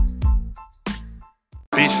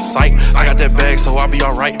 Bitch, psych, I got that bag, so I be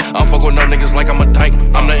alright. I don't fuck with no niggas like I'm a dyke.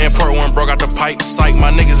 I'm the import one, bro, got the pipe. Psych,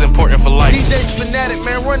 my niggas important for life. DJ Fanatic,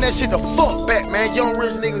 man, run that shit the fuck back, man. Young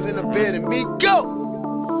rich niggas in the bed and me,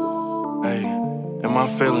 go! Hey, in my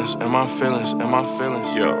feelings, in my feelings, in my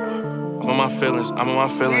feelings. Yo. I'm in my feelings, I'm in my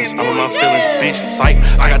feelings, I'm in my feelings, bitch, psych.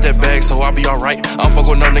 I got that bag, so I be alright. I don't fuck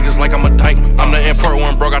with no niggas like I'm a dyke. I'm the import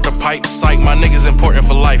one, bro, got the pipe. Psych, my niggas important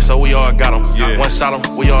for life, so we all got them. One shot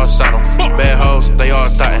them, we all shot them. Bad hoes, they all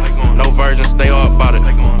thottin'. No virgins, they all about it.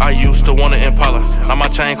 I used to want an Impala. Now my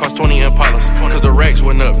chain cost 20 Impalas. Cause the racks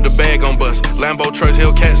went up, the bag gon' bust. Lambo trucks,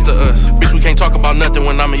 Hellcats to us. Bitch, we can't talk about nothing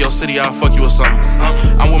when I'm in your city, I'll fuck you or something.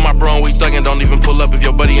 I'm with my bro and we thuggin', don't even pull up if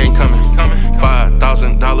your buddy ain't coming.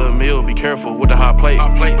 $5,000 a meal, be careful with the hot plate.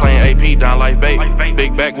 Playing AP down life bait.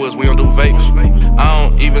 Big backwoods, we don't do vapes. I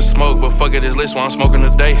don't even smoke, but fuck it, it's lit while I'm smoking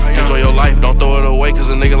today. Enjoy your life, don't throw it away, cause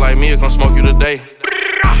a nigga like me will come smoke you today.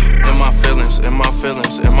 In my feelings, in my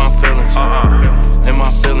feelings, in my feelings. In my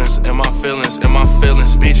feelings, in my feelings, in my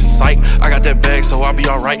feelings. Bitch, psych, I got that bag, so I be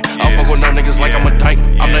alright. I don't fuck with no niggas like I'm a dyke.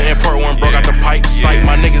 I'm the import one, bro, got the pipe. Psych,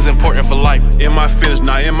 my niggas important for life. In my feelings,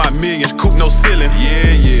 now in my millions, coupe no ceiling.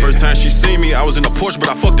 First time she seen me, I was in a Porsche, but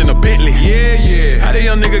I fucked in a Bentley. How the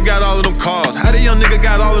young nigga got all of them cars? How the young nigga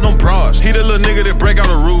got all of them bras? He the little nigga that break out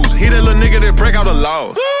the rules. He the little nigga that break out the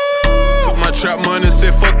laws. Took my trap money and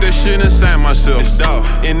said fuck that shit and signed myself.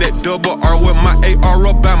 In that double R with my AR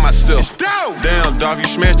up by myself. Damn dog, you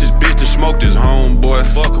smashed this bitch and smoked this homeboy.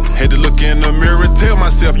 Fuck him. Had to look in the mirror and tell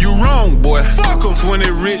myself you wrong, boy. Fuck him. 20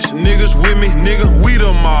 rich niggas with me, nigga, we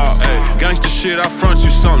the mob. Gangsta shit, I front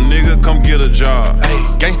you something, nigga, come get a job.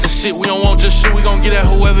 Gangsta shit, we don't want just shit, we gon' get at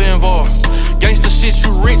whoever involved. Gangsta shit,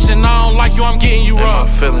 you rich and I don't like you, I'm getting you raw. In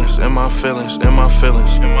my feelings, in my feelings, in my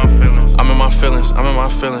feelings. I'm in my feelings, I'm in my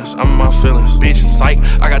feelings, I'm in my feelings. Bitch, psych,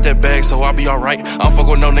 I got that bag, so I be alright. I don't fuck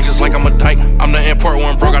with no niggas like I'm a dyke. I'm the import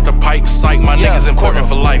one, bro, got the pipe. Psych, my niggas important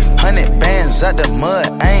for life. 100 bands out the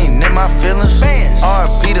mud, I ain't in my feelings.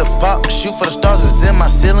 RP the pop, shoot for the stars, is in my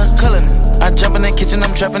ceiling. I jump in the kitchen,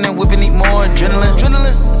 I'm trapping and whipping, need more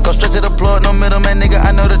adrenaline. Go straight to the plug, no middleman, nigga,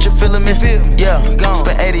 I know that you're feeling me. Yeah,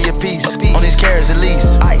 spend 80 a piece, on these carrots at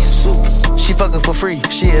least. Ice, she fucking for free,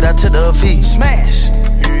 shit, I took the fee. Smash,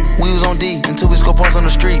 we was on D until we score points on the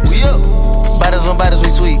streets. We up, bodies on bodies, we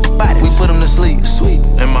sweet. We put them to sleep. Sweet.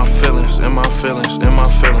 In my feelings, in my feelings, in my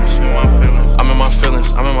feelings, in my feelings. I'm in my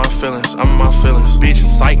feelings, I'm in my feelings, I'm in my feelings. Bitch,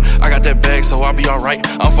 psych, I got that bag, so I be alright.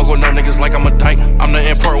 I don't fuck with no niggas like I'm a dyke. I'm the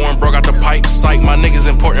import one, bro, got the pipe. Psych, my niggas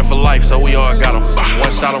important for life, so we all got them.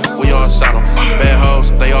 One shot them, we all shot them. Bad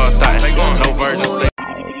hoes, they all thottin'. No virgins, they.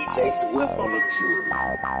 DJ Swift on the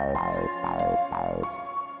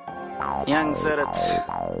Young to the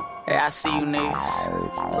hey, I see you niggas.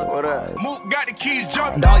 What up? Mook got the keys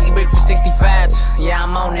jumping. Doggy bitch for 65s, yeah,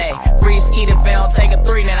 I'm on that. Free ski if they don't take a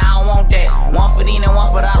 3, then I don't want that. One for these and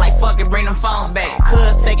one for that, like fuck it, bring them phones back.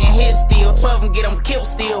 Cuz taking his steal, 12 and get them killed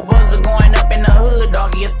still. Buzzer going up in the hood,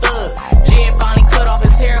 doggy a thug. Jed finally cut off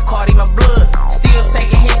his hair, caught him a blood. Still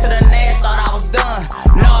taking hit to the nash, thought I was done.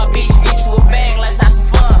 Nah, bitch, get you a bag, let's have some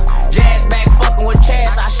fun. Jazz back fucking with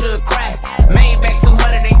Chaz, I should crack. Made back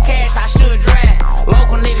 200 in cash, I should drag.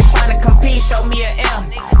 Local niggas tryna compete, show me a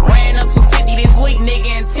M. Ran up 250 this week,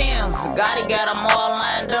 nigga in Tim's. Gotti got them all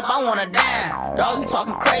lined up, I wanna dime. Dog, you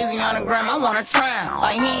talking crazy on the gram, I wanna try.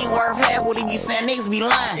 Like he ain't worth half what he be saying, niggas be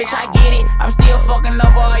lying. Bitch, I get it, I'm still fucking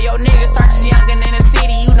up all your niggas. Turks youngin' in the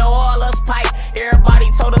city, you know all us pipe.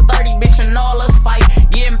 Everybody told a 30, bitch, and all us fight.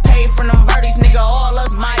 Getting paid from them birdies, nigga, all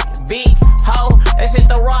us might. Big hoe, let's hit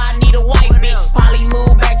the raw, I need a white bitch. Probably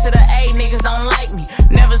move back to the A, niggas don't like me.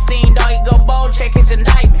 Never seen doggy go bold, check his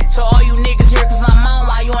indictment. So all you niggas here, cause I'm on,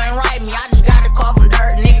 why you ain't write me? I just got the call from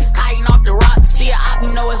dirt, niggas kiting off the rocks. See a op,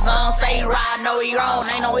 you know it's on, say he ride, know he wrong.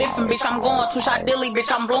 Ain't no ifin', bitch, I'm going. 2-shot dilly, bitch,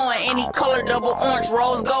 I'm blowing. Any color, double orange,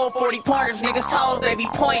 rose gold, 40 pointers. Niggas hoes, they be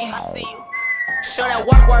pointing. I see you. Show that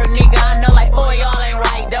work, nigga, I know like 4 y'all ain't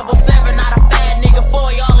right. 7 out of 5, nigga,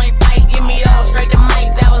 4 y'all ain't fight. Give me up, straight to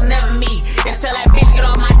mics, that was never me. Until that bitch get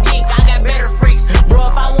off my dick, I got better freaks. Bro,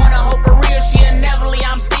 if I want a hoe for real, she a Neverly.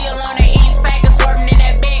 I'm still on the East Packer, swerving in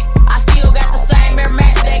that bank. I still got the same air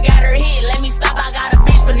match that got her hit. Let me stop, I got a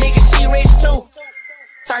bitch for niggas, she rich too.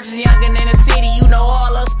 Searches youngin' in the city, you know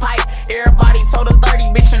all us pipe. Everybody told a 30,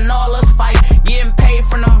 bitch, and all us fight. Getting paid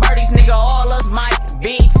from them birdies, nigga, all us might.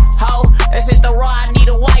 Big hoe, let's hit the raw, I need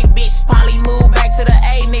a white bitch. Probably move back to the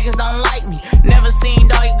A, niggas don't like me. Never seen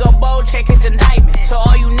doggy go bold, check his indictment. So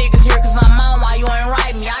all you niggas here, cause I'm on, why you ain't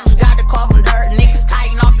write me? I just got the call from dirt, niggas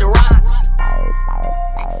kiting off the rock.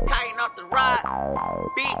 Niggas kiting off the rock,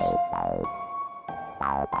 bitch.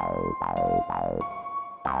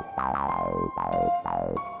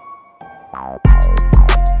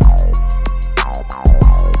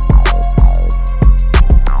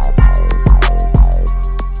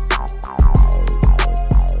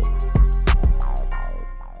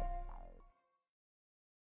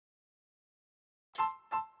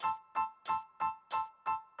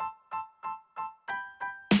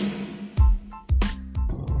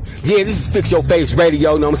 Yeah, this is Fix Your Face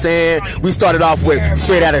Radio, you know what I'm saying? We started off with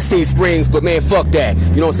Straight Out of Sea Springs, but man, fuck that.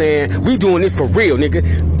 You know what I'm saying? We doing this for real,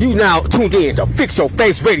 nigga. You now tuned in to Fix Your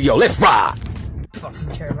Face Radio. Let's ride.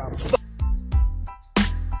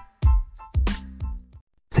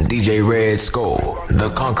 DJ Red Skull, the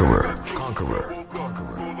Conqueror.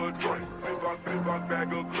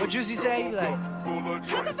 What Juicy say? He be like,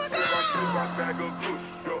 shut the fuck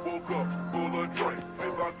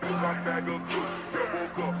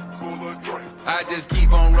I just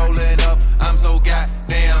keep on rolling up. I'm so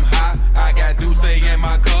goddamn high. I got Douce in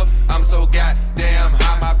my cup. I'm so goddamn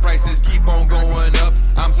high. My prices keep on going up.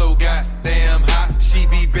 I'm so goddamn high. She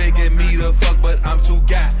be begging me to fuck, but I'm too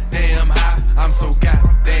goddamn high. I'm so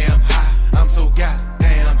goddamn high. I'm so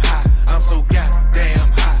goddamn high. I'm so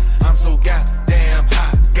goddamn high. I'm so goddamn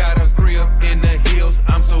high. Got a grip in the hills.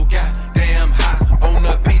 I'm so goddamn high. On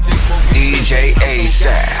the PJ DJ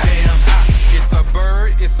ASAP. It's a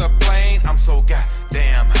bird, it's a plane. I'm so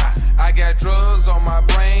goddamn high. I got drugs on my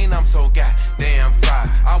brain. I'm so goddamn fly.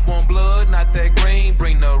 I want blood, not that green.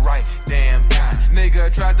 Bring the right damn kind.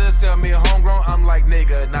 Nigga tried to sell me homegrown. I'm like,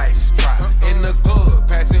 nigga, nice try. In the club,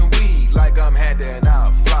 passing weed like I'm handing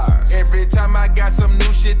out flyers. Every time I got some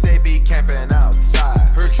new shit, they be camping outside.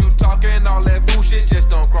 Heard you talking all that fool shit, just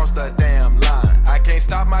don't cross the damn line. I can't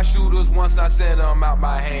stop my shooters once I set them out,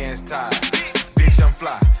 my hands tied. Bitch, I'm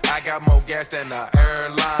fly. I got more gas than the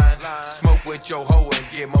airline. Smoke with your hoe and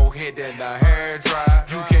get more hit than the hair dry.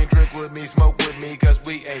 You can't drink with me, smoke with me, cause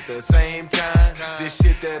we ain't the same kind. This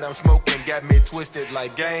shit that I'm smoking got me twisted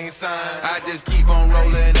like gang sign. I just keep on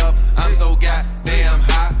rolling up. I'm so goddamn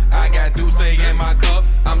high. I got Douce in my cup.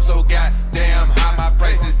 I'm so goddamn high. My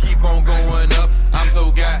prices keep on going up. I'm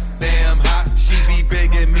so goddamn high. She be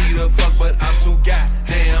begging me to fuck, but I'm too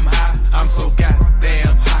goddamn high. I'm so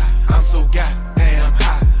goddamn high. I'm so goddamn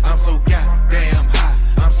high. I'm so goddamn high.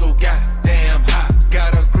 I'm so goddamn high.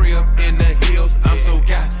 Got a grip in the hills. I'm so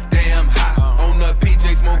goddamn high. On the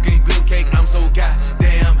PJ smoking good cake. I'm so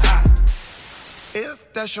goddamn high.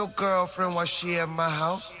 If that's your girlfriend, why she at my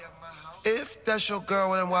house? If that's your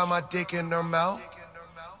girl, then why my dick in her mouth?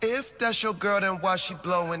 If that's your girl, then why she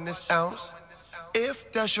blowing this ounce?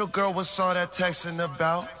 If that's your girl, what's all that texting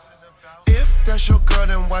about? If that's your girl,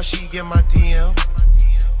 then why she in my DM?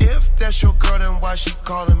 If that's your girl, then why she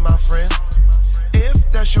calling my friend?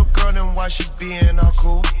 If that's your girl, then why she being all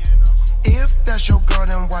cool? If that's your girl,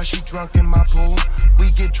 then why she drunk in my pool?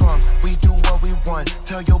 We get drunk, we do what we want.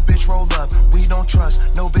 Tell your bitch roll up, we don't trust.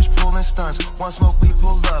 No bitch pulling stunts. One smoke, we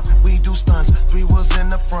pull up, we do stunts. 3 wheels in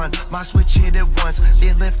the front, my switch hit it once.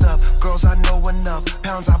 It lift up, girls I know enough.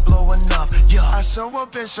 Pounds I blow enough, yeah. I show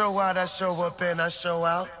up and show out, I show up and I show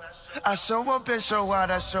out. I show up and show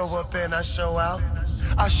out, I show up and I show out.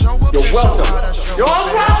 I show up and show out, I show up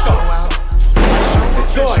and I show out. I show up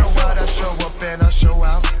and show out, I show up and I show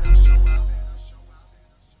out.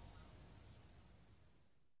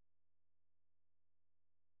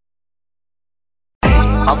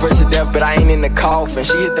 I'm fresh to death, but I ain't in the coffin.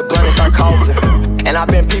 She hit the blunt and start coughing. And I've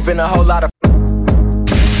been peeping a whole lot of.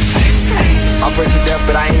 I'm fresh to death,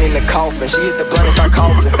 but I ain't in the coffin. She hit the blunt and start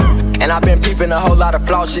coughing. And I've been peeping a whole lot of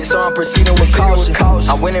flaw shit, so I'm proceeding with caution.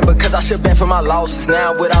 I'm winning because I should bet for my losses.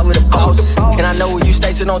 Now I'm with all of the bosses. And I know where you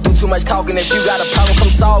stay, so don't do too much talking. If you got a problem, come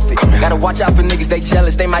solve it. Gotta watch out for niggas, they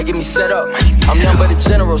jealous, they might get me set up. I'm young but a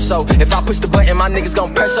general, so if I push the button, my niggas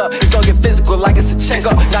gon' press up. It's gon' get physical like it's a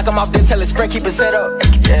checkup. Knock him off, then tell his friend, keep it set up.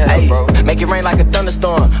 Hey, make it rain like a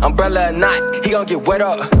thunderstorm. Umbrella or not, he gon' get wet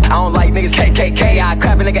up. I don't like niggas KKK. I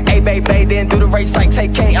clap a nigga A-Bay-Bay, then do the race like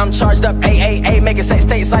take K. I'm charged up AAA, making sex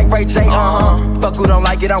states like Ray J, Fuck who don't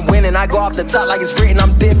like it, I'm winning. I go off the top like it's written,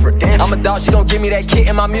 I'm different. I'm a dog, she gon' give me that kit.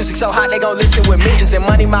 And my music so hot, they gon' listen with mittens. And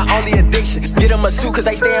money my only addiction. Get them a suit cause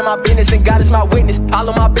they stay in my business. And God is my witness. All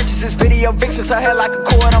of my bitches is video vixens. Her hair like a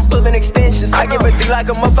cord, I'm pulling extensions. I give a D like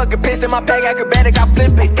a motherfucking piston. My bag acrobatic, I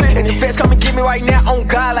flip it. If the feds come and get me right now, on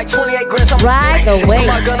God, like 28 grams, I'm right away. Put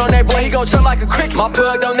my gun on that boy, he gon' jump like a cricket. My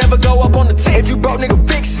plug don't never go up on the tip. If you broke, nigga,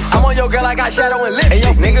 fix it. I'm on your girl, I got shadow and lipstick.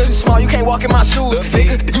 And yo, nigga, too small, you can't walk in my shoes.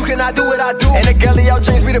 Nigga, you cannot do what I do. And the girl in your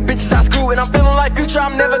dreams be the bitches I screw. And I'm feeling like Future,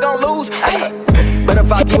 I'm never gon' lose. Ay. But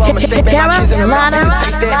if I do, I'ma shake back my kids in the mouth, nigga,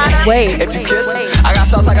 taste that. If you kiss her, I got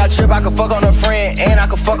sauce, I got trip, I can fuck on her friend, and I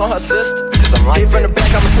can fuck on her sister. Hit from the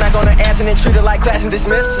back, I'ma smack on her ass and then treat her like class and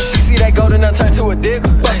dismiss her. She see that golden and turn to a dick.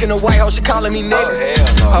 Bucking the white hoe, she calling me nigga.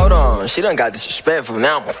 Hold on, she done got disrespectful.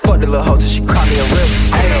 Now I'ma fuck the little hoe till she cry me a river.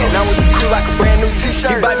 And I'm with the crew like a brand new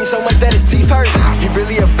t-shirt. He bite me so much that his teeth hurt. He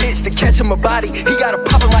really a bitch to catch him a body. He gotta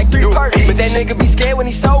pop him like 3 perks. But that nigga be scared when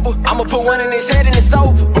he's sober. I'ma put one in his head and it's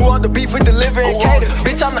over. Who want the beef with the liver and cater?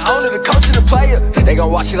 Bitch, I'm the owner, the coach and the player. They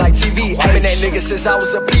gon' watch you like TV. Aiming that nigga since I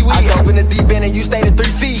was a pee-wee. I jump in the deep end and you stay to 3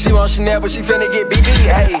 feet. She want Chanel, but she finna get BB.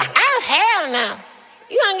 Hey. Oh, hell no.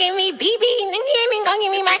 You gon' give me BB, nigga, you ain't gon'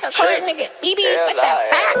 give me Michael Kors, nigga. BB, what the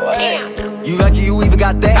fuck? Hell no. You lucky you even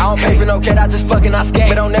got that. I don't pay for no cat, I just fucking I scat.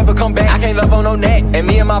 But don't never come back, I can't love on no neck. And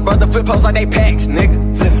me and my brother flip posts like they packs,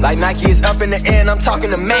 nigga. Like Nike is up in the air and I'm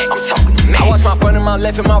talking to Max. I watch my front and my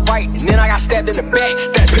left and my right, and then I got stabbed in the back.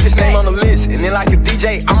 Put his name on the list, and then like a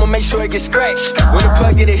DJ, I'ma make sure it gets scratched. When the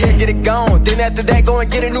plug get it here, get it gone. Then after that, go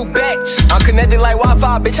and get a new batch. I'm connected like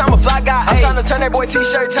Wi-Fi, bitch, I'm a fly guy. I'm trying to turn that boy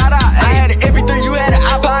t-shirt tied out. I had an MP3, you had an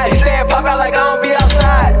iPod. He said pop out like I don't be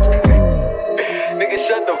outside. Nigga,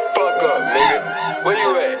 shut the fuck up, nigga. Where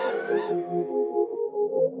you at?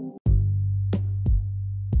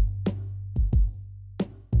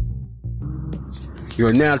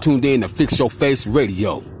 You're now tuned in to Fix Your Face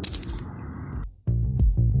Radio.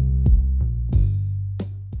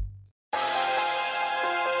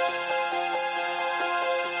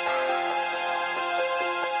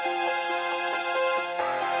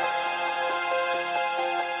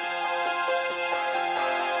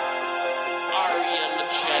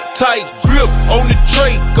 Tight grip on the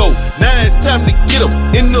Draco. Now it's time to get 'em.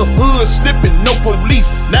 In the hood, slipping, no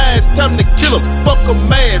police. Now it's time to kill 'em. Fuck a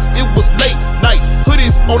mask, it was late night.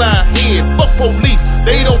 Hoodies on our head, fuck police.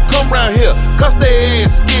 They don't come round here, cause they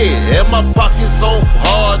ain't scared. And my pockets on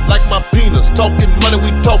hard like my peanuts. Talking money,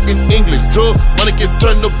 we talking English. Drug money can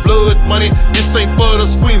turn to blood money. This ain't for the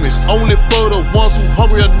squeamish, only for the ones who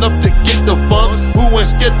hungry enough to get the funds. Who ain't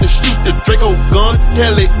scared to shoot the Draco gun.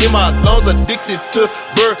 Kelly in my lungs, addicted to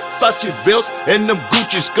Versace belts and them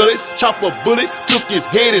Gucci scullies. Chop a bullet, took his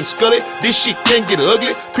head and skull it. This shit can't get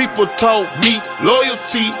ugly. People taught me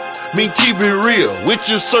loyalty mean keep it real. With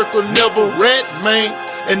your circle, never rat, man,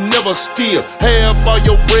 and never steal. Have all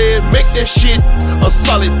your bread, make that shit a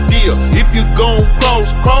solid deal. If you gon'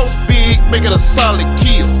 cross big, make it a solid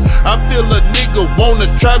kill. I feel a nigga wanna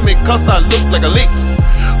try me cause I look like a lick.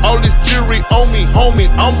 All this jewelry on me, homie,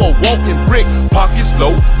 I'm a walking brick. Pockets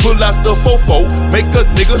low, pull out the fofo, make a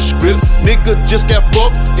nigga script. Nigga just got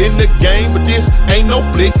fucked in the game, but this ain't no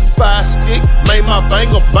flick. 5 stick, made my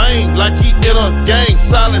banger bang like he in a gang.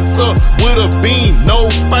 Silencer with a beam, no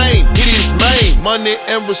fame, hit his main. Money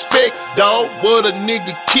and respect, dawg, what a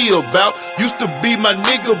nigga kill about. Used to be my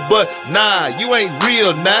nigga, but nah, you ain't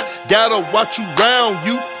real now. Gotta watch you round,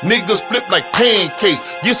 you niggas flip like pancakes.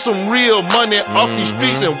 Get some real money off these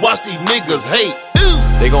streets and watch these niggas hate.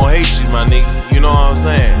 They gon' hate you, my nigga, you know what I'm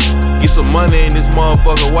saying? Get some money in this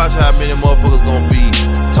motherfucker, watch how many motherfuckers gon' be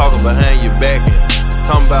talking behind your back and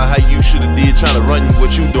talking about how you shoulda did, trying to run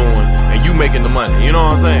what you doing, and you making the money, you know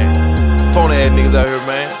what I'm saying? Phone ass niggas out here,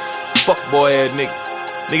 man. Fuck boy ass nigga.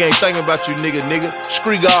 Nigga ain't thinking about you, nigga.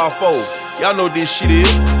 Screek all four. Y'all know what this shit is.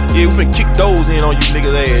 Yeah, we finna kick those in on you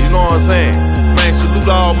niggas ass, you know what I'm saying? Man, salute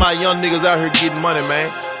all my young niggas out here getting money,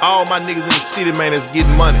 man. All my niggas in the city, man, that's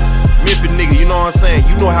getting money. Memphis nigga, you know what I'm saying?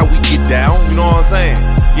 You know how we get down, you know what I'm saying?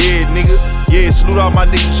 Yeah, nigga. Yeah, salute all my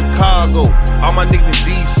niggas in Chicago. All my niggas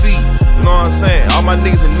in DC. You know what I'm saying? All my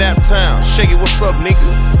niggas in Naptown. Shake it, what's up, nigga?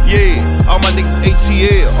 Yeah. All my niggas in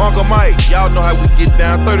ATL. Uncle Mike, y'all know how we get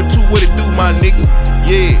down. 32, what it do, my nigga?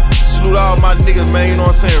 Yeah. Salute all my niggas, man. You know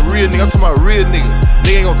what I'm saying? Real nigga. I'm talking about real nigga.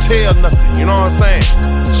 Nigga ain't gonna tell nothing. You know what I'm saying?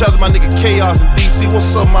 Shout out to my nigga Chaos in DC.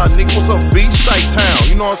 What's up, my nigga? What's up, B? Chi-Town.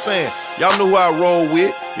 You know what I'm saying? Y'all know who I roll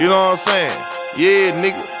with. You know what I'm saying? Yeah,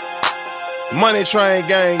 nigga. Money Train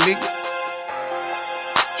Gang, nigga.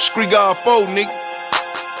 Screek all four, nigga.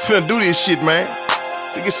 Finna do this shit, man.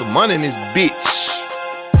 Finna get some money in this bitch.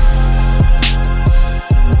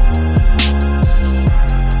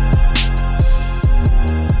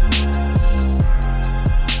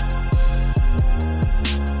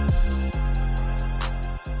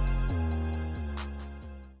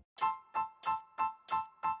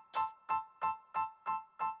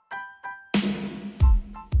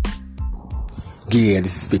 Yeah,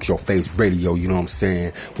 this is Fix Your Face Radio, you know what I'm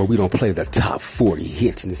saying? Where we don't play the top 40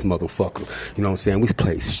 hits in this motherfucker. You know what I'm saying? We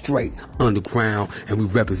play straight underground and we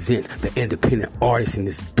represent the independent artists in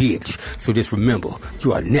this bitch. So just remember,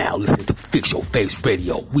 you are now listening to Fix Your Face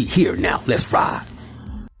Radio. We here now. Let's ride.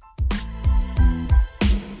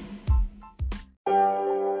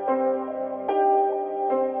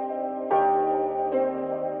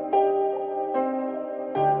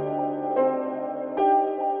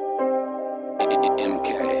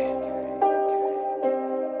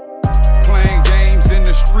 Playing games in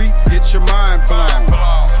the streets, get your mind blown.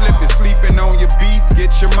 Slipping, sleeping on your beef,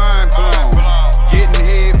 get your mind blown. Getting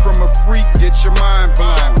head from a freak, get your mind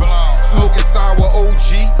blown. Smoking sour OG,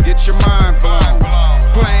 get your mind blown.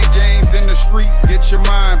 Playing games in the streets, get your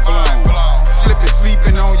mind blown. Slipping,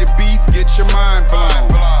 sleeping on your beef, get your mind blown.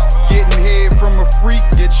 Getting head from a freak,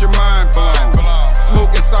 get your mind blown.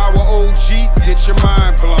 Smoking sour OG, get your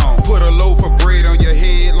mind blown. Put a loaf of bread on your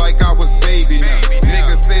head like I was baby now.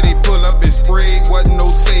 Niggas say they pull up and spray, wasn't no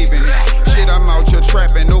saving that. Shit, I'm out here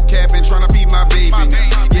trapping, no capping, tryna feed my baby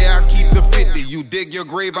now. Yeah, I keep the 50, you dig your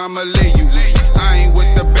grave, I'ma lay you in. I ain't with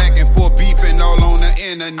the back and forth beefing all on the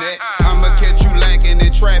internet. I'ma catch you lacking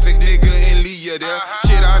in traffic, nigga, and leave you there.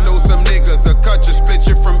 Shit, I know some niggas will cut you, split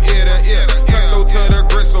you from ear to ear. Cutthroat to the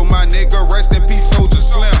gristle, my nigga, rest in peace, Soldier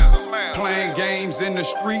Slim. Playing games in the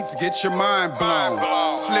streets, get your mind blown.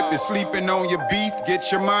 Slipping, sleeping on your beef,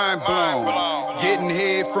 get your mind blown. Getting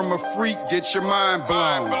head from a freak, get your mind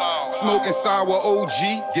blown. Smoking sour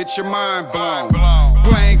OG, get your mind blown.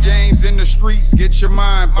 Playing games in the streets, get your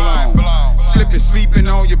mind blown. Slipping, sleeping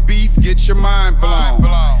on your beef, get your mind blown.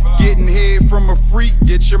 Getting head from a freak,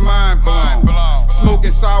 get your mind blown.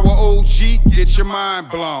 Smoking sour OG, get your mind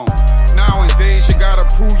blown. Nowadays you gotta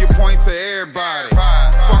prove your point to everybody.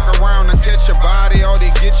 Fuck around and catch your body, or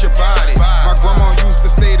they get your body. My grandma used to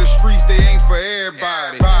say the streets, they ain't for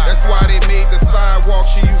everybody. That's why they made the sidewalk,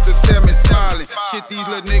 she used to tell me silent. Shit, these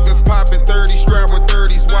little niggas popping 30, strapped with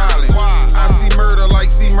 30s wildin'. I see murder like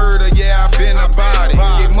see murder, yeah, I been about it.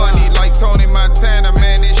 Get money like Tony Montana,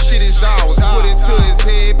 man, this shit is ours. Put it to his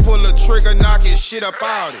head, pull a trigger, knock his shit up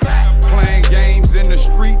out it. Playing games in the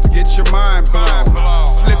streets, get your mind blown.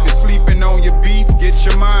 Slipping, sleeping on your beef, get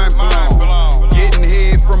your mind blown. Getting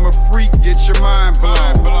head from a freak, get your mind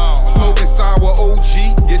blown. Smoking sour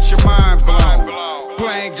OG, get your mind blown.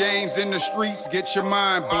 Playing games in the streets, get your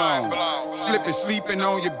mind blown. Slipping, sleeping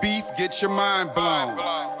on your beef, get your mind blown.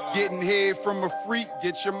 Getting head from a freak,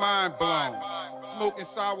 get your mind blown. Smoking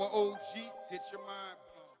sour OG, get your mind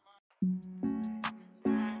blown.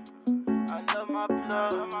 I love my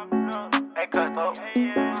plug. Hey, Cutthroat. I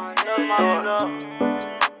love my plug.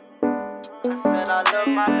 I said I love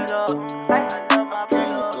my plug. I love my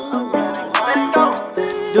plug. Let's go.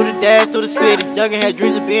 Do the dash through the city. Youngin' had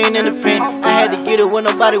dreams of being independent. had to get it with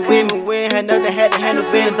nobody with me. We ain't had nothing, had to handle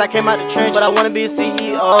business. I came out the trench, but I wanna be a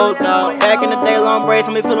CEO, dog. Back in the day, long braids,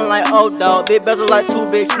 I'm feeling like old dog. Big bezel like 2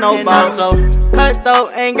 big snowballs. So cut though,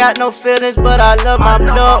 ain't got no feelings, but I love my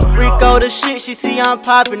blood. Rico the shit, she see I'm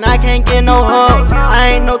poppin', I can't get no hug. I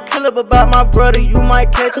ain't no killer, but about my brother, you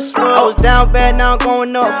might catch a slug. I was down bad, now I'm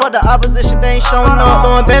going up. For the opposition, they ain't showing up.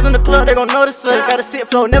 Throwing bands in the club, they gon' notice us. Gotta sit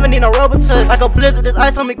flow, never need no rubber touch. Like a blizzard, this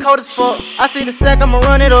ice on me cold as fuck. I see the sack, I'ma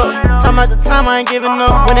run it up. Time after time, I ain't giving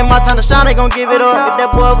up. When it's my time to shine, they gon' give it up. If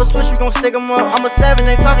that boy ever switch, we gon' stick him up. I'm a savage,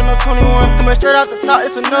 ain't talking no 21. Coming straight off the top,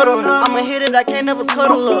 it's another one. I'ma hit it, I can't never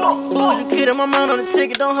cuddle up. Who's you kidding? My mind on the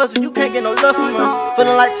ticket, don't hustle, you can't get no love from us.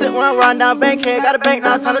 Feeling like tip when I'm riding down Bankhead. Got a bank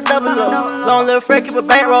now, time to double up. Long little Fred, keep a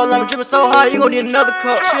bankroll. I'm dripping so hard, you gon' need another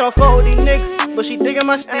cup. She don't fuck with these niggas, but she digging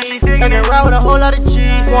my steez. I can ride with a whole lot of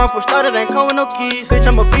cheese. Foreign for started, ain't calling no keys. Bitch,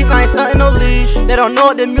 I'm a beast, I ain't stunting no leash. They don't know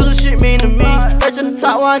what that music shit mean to me. Straight to the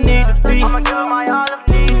top where I need to be. I'ma give my all if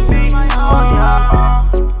need to be.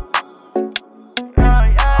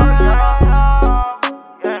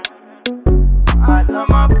 I love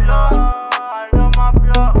my blood. I love my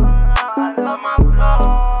blood. I love my blood.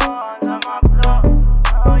 I love my blood.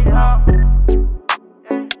 Oh yeah.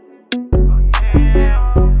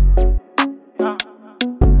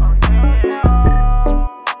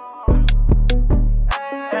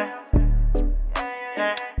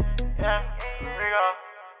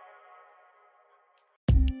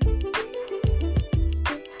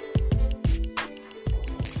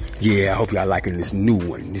 Yeah, I hope y'all liking this new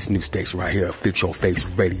one, this new station right here, Fix Your Face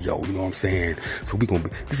Radio, you know what I'm saying? So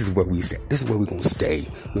this is where we gonna stay, you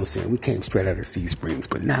know what I'm saying? We came straight out of Sea Springs,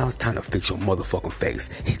 but now it's time to fix your motherfucking face.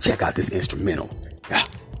 Hey, check out this instrumental. Yeah.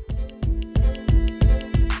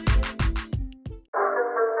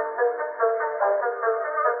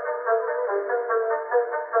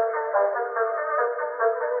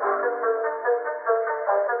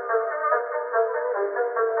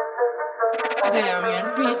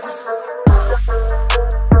 Barbarian Beats.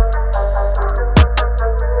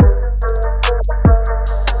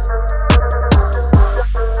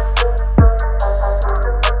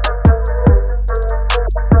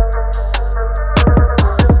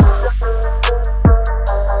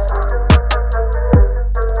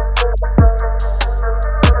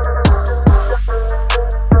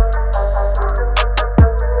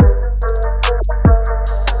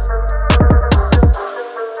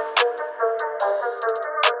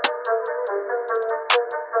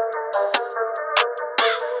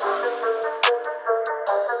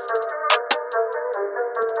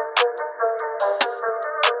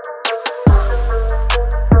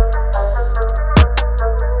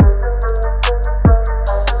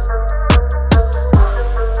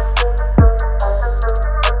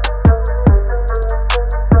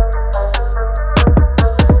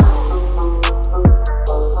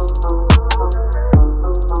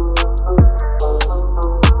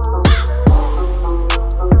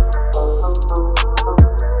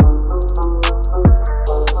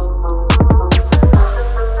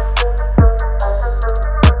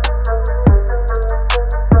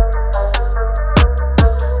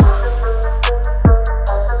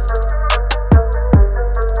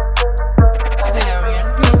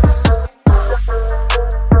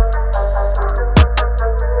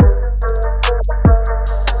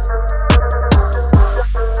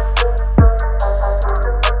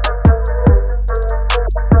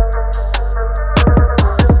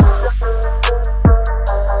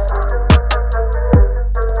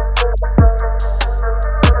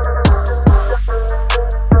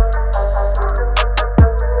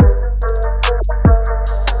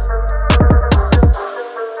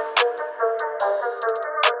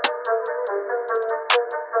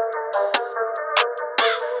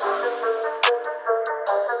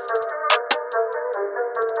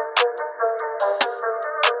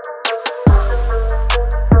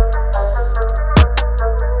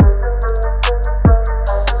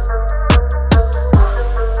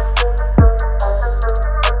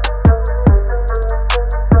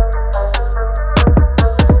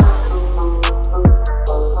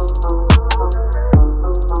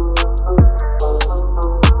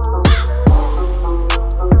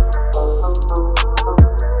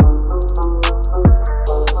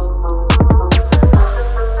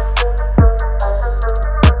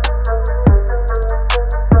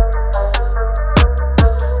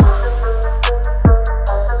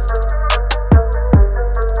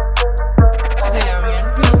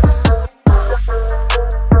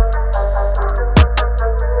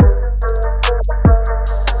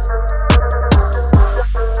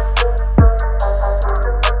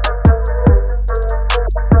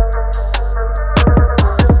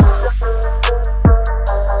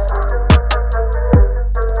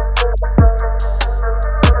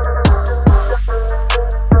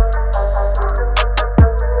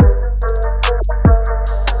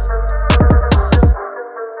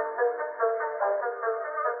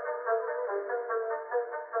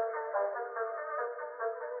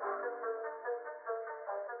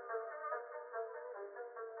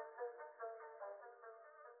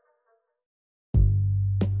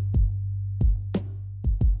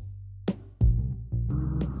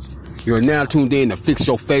 You are now tuned in to Fix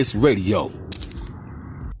Your Face Radio.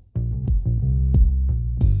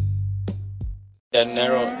 That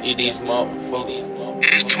narrow, it is motherfuckers.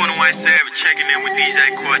 It's 21 Savage checking in with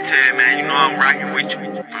DJ Quartet, man. You know I'm rocking with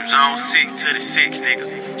you. From zone 6 to the 6,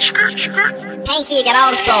 nigga. Skirt, skirt. Hank Kid got all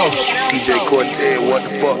the soul. DJ Quartet, what the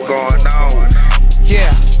fuck going on? Yeah,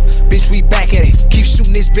 bitch, we back at it. Keep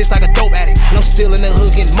shooting this bitch like a dope addict. And I'm still in the hood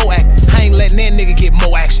getting more active. I ain't letting that nigga get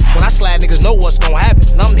more action. When I slide, niggas know what's gon' happen.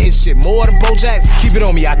 And I'm hitting shit more than Bo Jackson. Keep it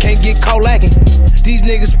on me, I can't get caught lacking. These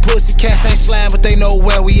niggas pussy cats ain't slime, but they know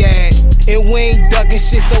where we at. And we ain't ducking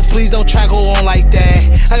shit, so please don't try go on like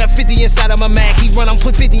that. I got 50 inside of my Mac, he run, I'm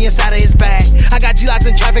put 50 inside of his bag. I got G-locks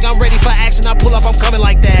in traffic, I'm ready for action. I pull up, I'm coming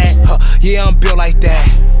like that. Yeah, I'm built like that.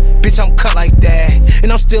 Bitch, I'm cut like that.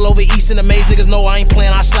 And I'm still over east in the maze. Niggas know I ain't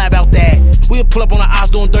playing, I slap out that. We'll pull up on the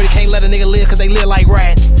ops doing 30, can't let a nigga live, cause they live like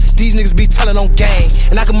rats. These niggas be telling on gang,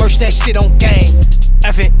 and I can merch that shit on gang.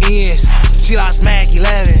 Effing ends, G-locks, Mac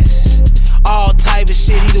 11s. All type of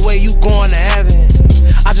shit, either way you going to heaven.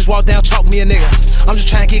 I just walk down, chalk me a nigga. I'm just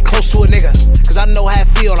trying to get close to a nigga, cause I know how it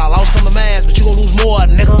feel. I lost some of my ass, but you gon' lose more,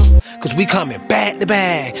 nigga. Cause we coming back to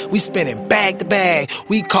back, we spinning back to back.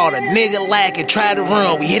 We caught a nigga lack and tried to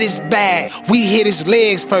run, we hit his back. We hit his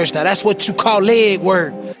legs first, now that's what you call leg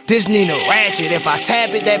work. This Nina ratchet, if I tap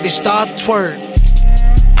it, that bitch start to twerk.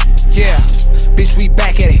 Yeah, bitch, we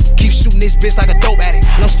back at it. Keep shooting this bitch like a dope addict.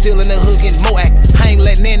 And I'm still in the hood getting more active. I ain't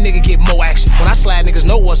letting that nigga get more action. When I slide, niggas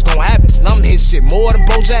know what's gon' happen. And I'm hitting shit more than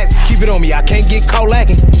Bo Jackson. Keep it on me, I can't get caught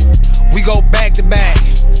lacking. We go back to back,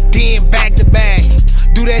 then back to back.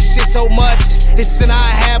 Do that shit so much, it's in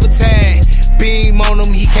our habitat. Beam on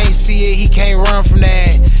him, he can't see it, he can't run from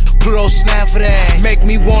that. Pluto snap for that, make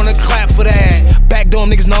me wanna clap for that. Backdoor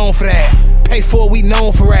niggas known for that. Pay for it, we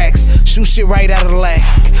known for racks. Shoot shit right out of the lag.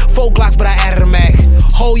 4 Glocks, but I added a Mac.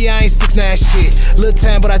 Whole year I ain't 6'9" shit. Little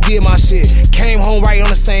time, but I did my shit. Came home right on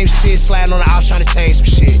the same shit. Sliding on the outs, trying to change some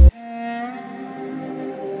shit.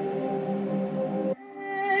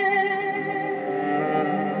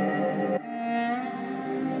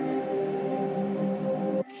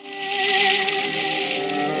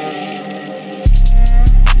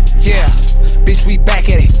 Yeah, bitch, we back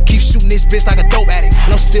at it. Keep shooting this bitch like a dope addict.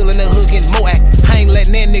 And I'm still in the hood getting more active. I ain't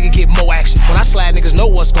letting that nigga get more action. When I slide, niggas know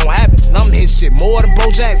what's gon' happen. And I'm hitting shit more than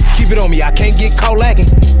Bo Jackson. Keep it on me, I can't get caught lacking.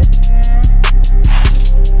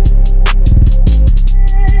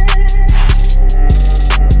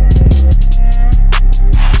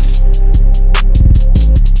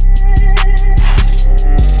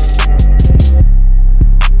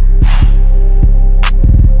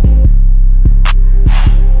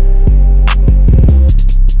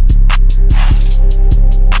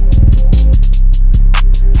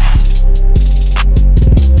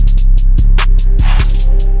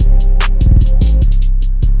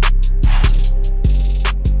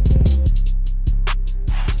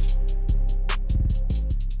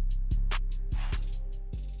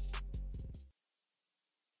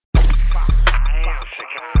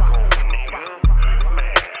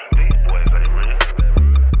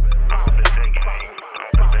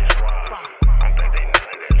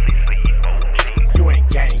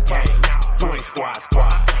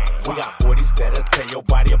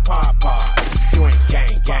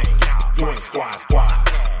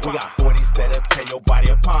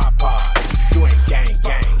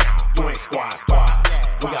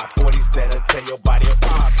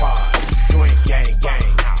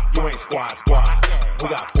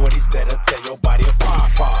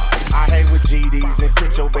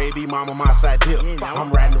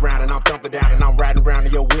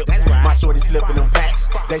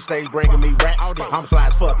 Stay bringing me racks. I'm fly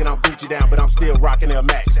as fuck and I'm Gucci down, but I'm still rocking Air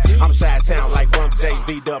Max. I'm Chi-Town like Bump J,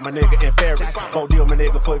 V-Dub, my nigga, and Ferris. Go deal, my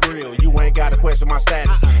nigga, for real. You ain't gotta question my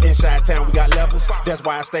status. In Chi-Town, we got levels. That's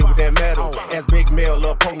why I stay with that metal. As Big Mel,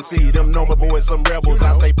 Lil Potency, them know my boys, some rebels.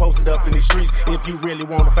 I stay posted up in these streets if you really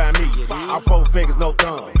wanna find me. I'm 4 fingers, no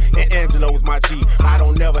thumb. And Angelo's my chief. I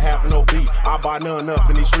don't never have no beat. I buy none up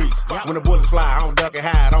in these streets. When the bullets fly, I don't duck and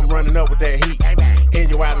hide. I'm running up with that heat. In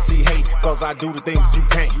your eyes to see hate, cause I do the things that you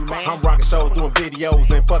can't. I'm rocking shows, doing videos,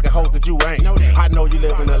 and fucking hoes that you ain't. I know you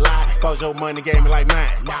living a lie, cause your money game like mine.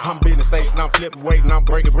 I'm business station, I'm flipping weight, and I'm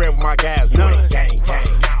breaking bread with my guys. You ain't gang,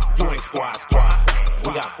 you ain't squad.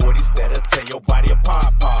 We got 40s that'll tear your body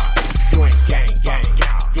apart. You ain't gang,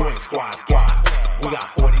 you ain't squad. We got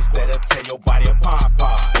 40s that'll tear your body apart.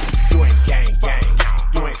 You ain't gang,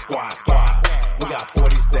 you ain't squad. We got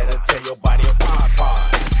 40s that'll tear your body apart.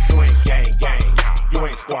 You ain't gang, you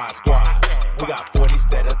ain't squad. We got 40s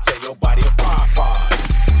that'll tear your body apart.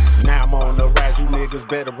 Now I'm on the rise, you niggas niggas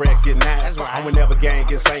better recognize. I'm whenever gang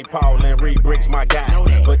in St. Paul and Reed Bricks my guy.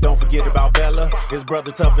 But don't forget about Bella, his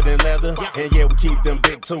brother tougher than leather. And yeah, we keep them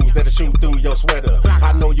big tools that'll shoot through your sweater.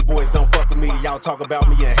 I know you boys don't fuck with me, y'all talk about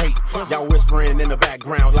me and hate. Y'all whispering in the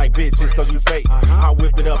background like bitches cause you fake. I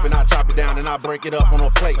whip it up and I chop it down and I break it up on a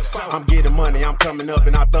plate. I'm getting money, I'm coming up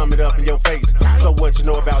and I thumb it up in your face. So what you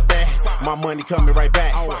know about that? My money coming right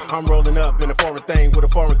back. I'm rolling up in a foreign thing with a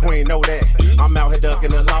foreign queen, know that. I'm out here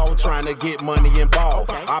ducking the law, trying to get money and ball.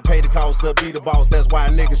 I pay the cost to be the boss, that's why a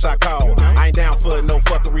nigga shot call. I ain't down for no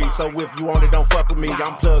fuckery, so if you want it, don't fuck with me.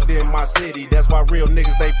 I'm plugged in my city, that's why real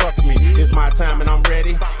niggas, they fuck with me. It's my time and I'm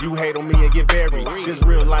ready, you hate on me and get buried. This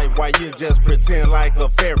real life, why you just pretend like a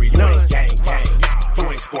fairy? You ain't gang, you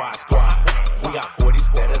ain't squad. We got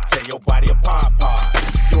 40s that'll tear your body apart.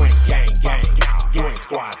 You ain't gang, you ain't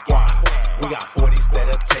squad. We got 40s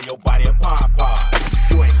that'll tear your body apart.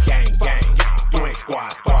 You ain't gang, you ain't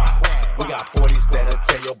squad. We got 40s that'll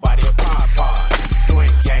tear your body apart. You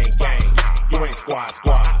ain't gang, you ain't squad.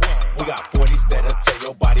 We got 40s that'll tear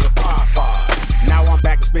your body apart. Now I'm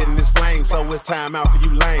back to spitting this flame, so it's time out for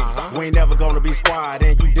you lames. We ain't never gonna be squad,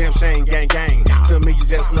 and you damn shame gang. To me, you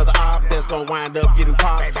just another op that's gonna wind up getting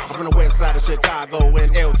popped. I'm from the west side of Chicago,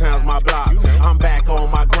 and L-Town's my block. I'm back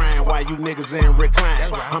on my grind while you niggas in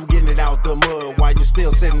recline. I'm getting it out the mud while you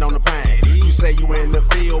still sitting on the pine. You say you in the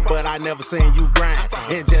field, but I never seen you grind.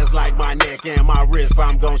 And just like my neck and my wrist,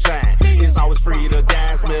 I'm gon' shine. It's always free to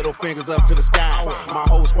guys, middle fingers up to the sky. My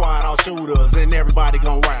whole squad all shooters, and everybody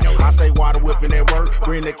gon' ride. I stay water whipping at work,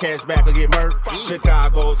 bring the cash back or get murked.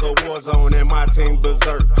 Chicago's a war zone, and my team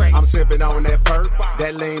berserk. I'm sipping on that perk,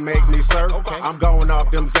 that lean make me surf. I'm going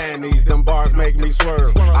off them Xannies, them bars make me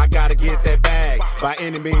swerve. I gotta get that bag, by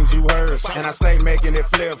any means you heard. And I stay making it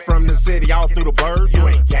flip from the city all through the bird. You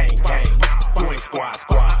ain't gang, you ain't squad.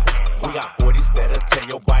 We got 40s that'll tear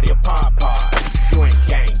your body apart. You ain't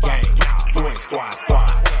gang, you ain't squad.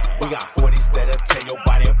 We got 40s that'll tear your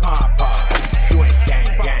body apart. You ain't gang,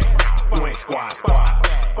 you ain't squad.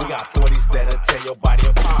 We got 40s that'll tear your body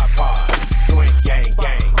apart. You ain't gang,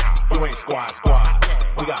 you ain't squad.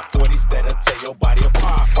 We got 40s that'll tear your body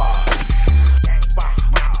apart.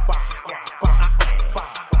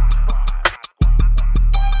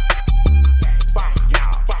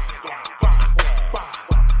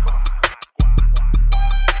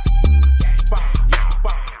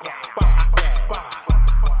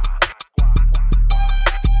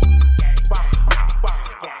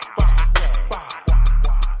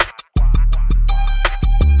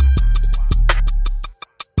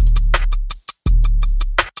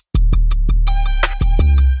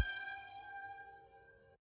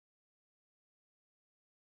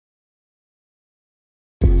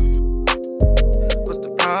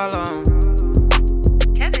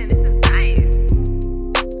 Kevin, this is nice.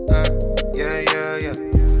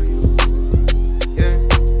 Yeah.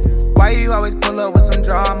 Why you always pull up with some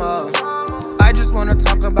drama? I just wanna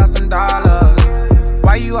talk about some dollars.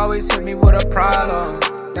 Why you always hit me with a problem?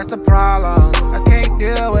 That's the problem. I can't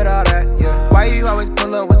deal with all that. Yeah. Why you always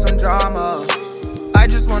pull up with some drama? I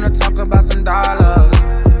just wanna talk about some dollars.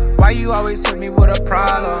 Why you always hit me with a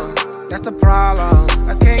problem? That's the problem.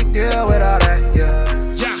 I can't deal with all that. Yeah.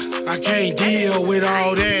 I can't deal with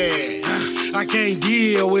all that. I can't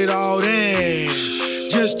deal with all that.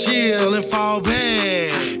 Just chill and fall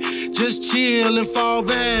back. Just chill and fall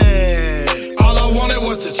back. All I wanted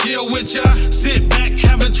was to chill with ya. Sit back,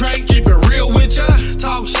 have a drink, keep it real with ya.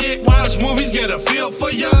 Talk shit, watch movies, get a feel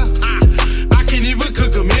for ya. I can even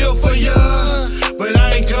cook a meal for ya. But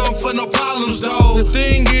I ain't come for no problems though. The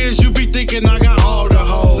thing is, you be thinking I got all the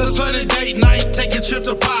hoes. Let's play the date night, take a trip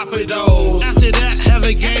to Papados. After that, have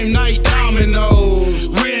a game night, dominoes.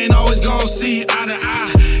 We ain't always gonna see eye to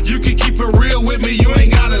eye. You can keep it real with me, you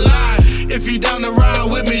ain't gotta lie. If you down to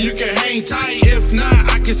ride with me, you can hang tight. If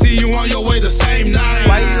not, I can see you on your way the same night.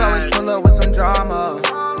 Why you always pull up with some drama?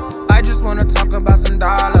 I just wanna talk about some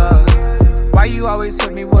dollars. Why you always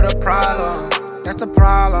hit me with a problem? That's the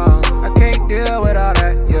problem. I can't deal with all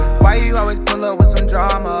that. Yeah. Why you always pull up with some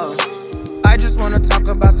drama? I just wanna talk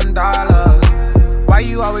about some dollars. Why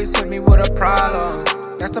you always hit me with a problem?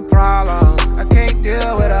 That's the problem. I can't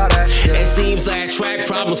deal with all that. Yeah. It seems like track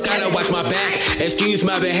problems, gotta watch my back. Excuse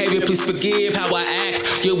my behavior, please forgive how I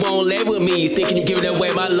act. You won't live with me, thinking you're giving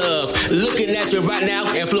away my love. Looking at you right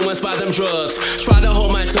now, influenced by them drugs. Try to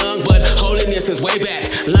hold my tongue, but holding it since way back.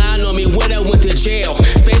 Lying on me when I went to jail.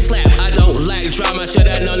 Face slap, I don't like drama,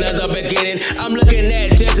 should've known at the beginning. I'm looking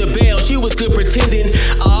at Jezebel, she was good pretending.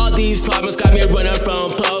 All these problems got me running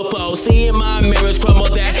from Popo. Seeing my marriage crumble,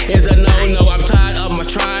 that is a no-no. I'm tired of my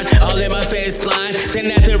trying, all in my face line.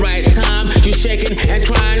 Then at the right time, you shaking and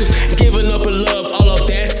crying, giving up a love all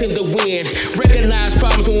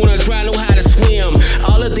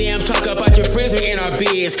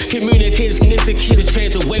sense. Communicate the kids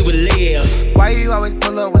change the way we live. Why you always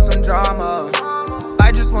pull up with some drama?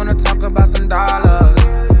 I just wanna talk about some dollars.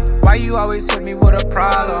 Why you always hit me with a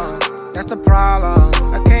problem? That's the problem.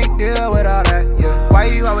 I can't deal with all that, yeah. Why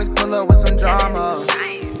you always pull up with some drama?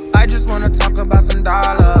 I just wanna talk about some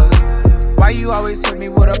dollars. Why you always hit me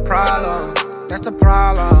with a problem? That's the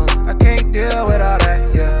problem. I can't deal with all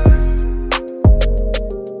that, yeah.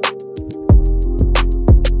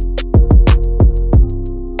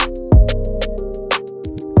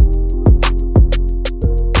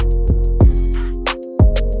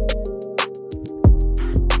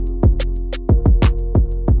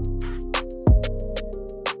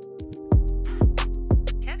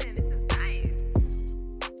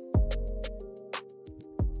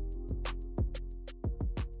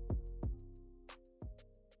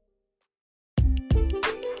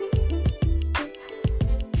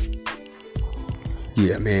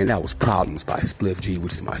 Yeah, man, that was Problems by Spliff G,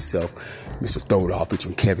 which is myself, Mr. Throw It Off,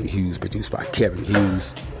 featuring Kevin Hughes, produced by Kevin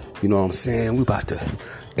Hughes. You know what I'm saying? We about to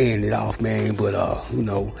end it off, man, but, you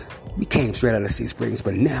know, we came straight out of Sea Springs,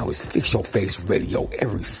 but now it's Fix Your Face Radio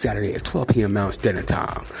every Saturday at 12 p.m. Mountain Standard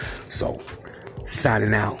Time. So,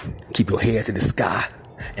 signing out, keep your head to the sky,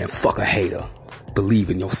 and fuck a hater. Believe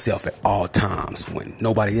in yourself at all times. When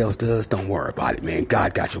nobody else does, don't worry about it, man.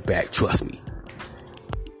 God got your back, trust me.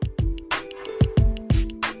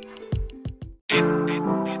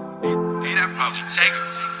 That probably take it.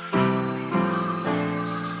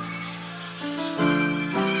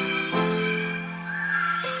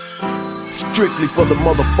 Strictly for the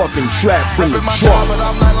motherfucking traps in the my trunk. job, but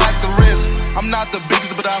I'm not like the rest. I'm not the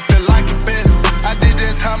biggest, but I feel like the best. I did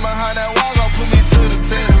that time behind that wall, gon' put me to the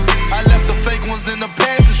test. I left the fake ones in the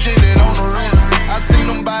past and shit it on the rest. I seen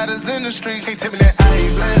them biters in the street, can't tell me that I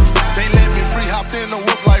ain't blessed. They let me free, hopped in the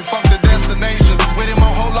whip like fuck the destination. Waited my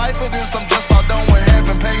whole life for this, I'm just about done with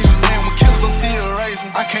having patience. And with kills, I'm still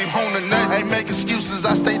racing. I came home tonight, ain't make excuses,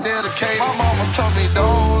 I stay dedicated. My mama told me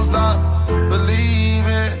don't stop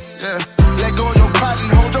believing, yeah. Let go of your pride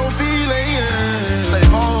and hold your feelings. Stay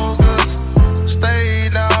focused, stay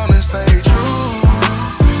down and stay true.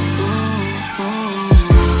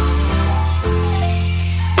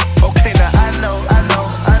 Okay, now I know.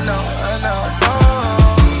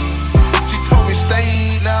 She told me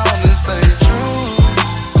stay down and stay true.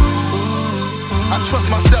 I trust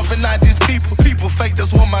myself and not these people. People fake,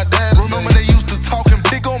 that's what my dad is. Remember they used to talk and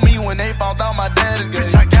pick on me when they found out my dad is gay.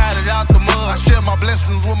 Bitch, I got it out the mud. I share my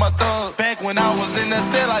blessings with my thug. Back when I was in that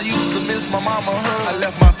cell, I used to miss my mama hug. I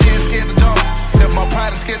left my fear scared to jump, left my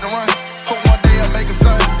pride scared to run. Hope one day I make a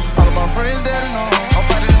son. All of my friends dead and on. I'm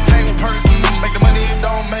fighting this pain with perky. Make the money, it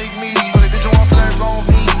don't make me. But the bitch wants to learn on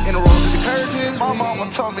me. In the road to the curtains, my mama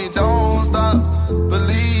told me don't stop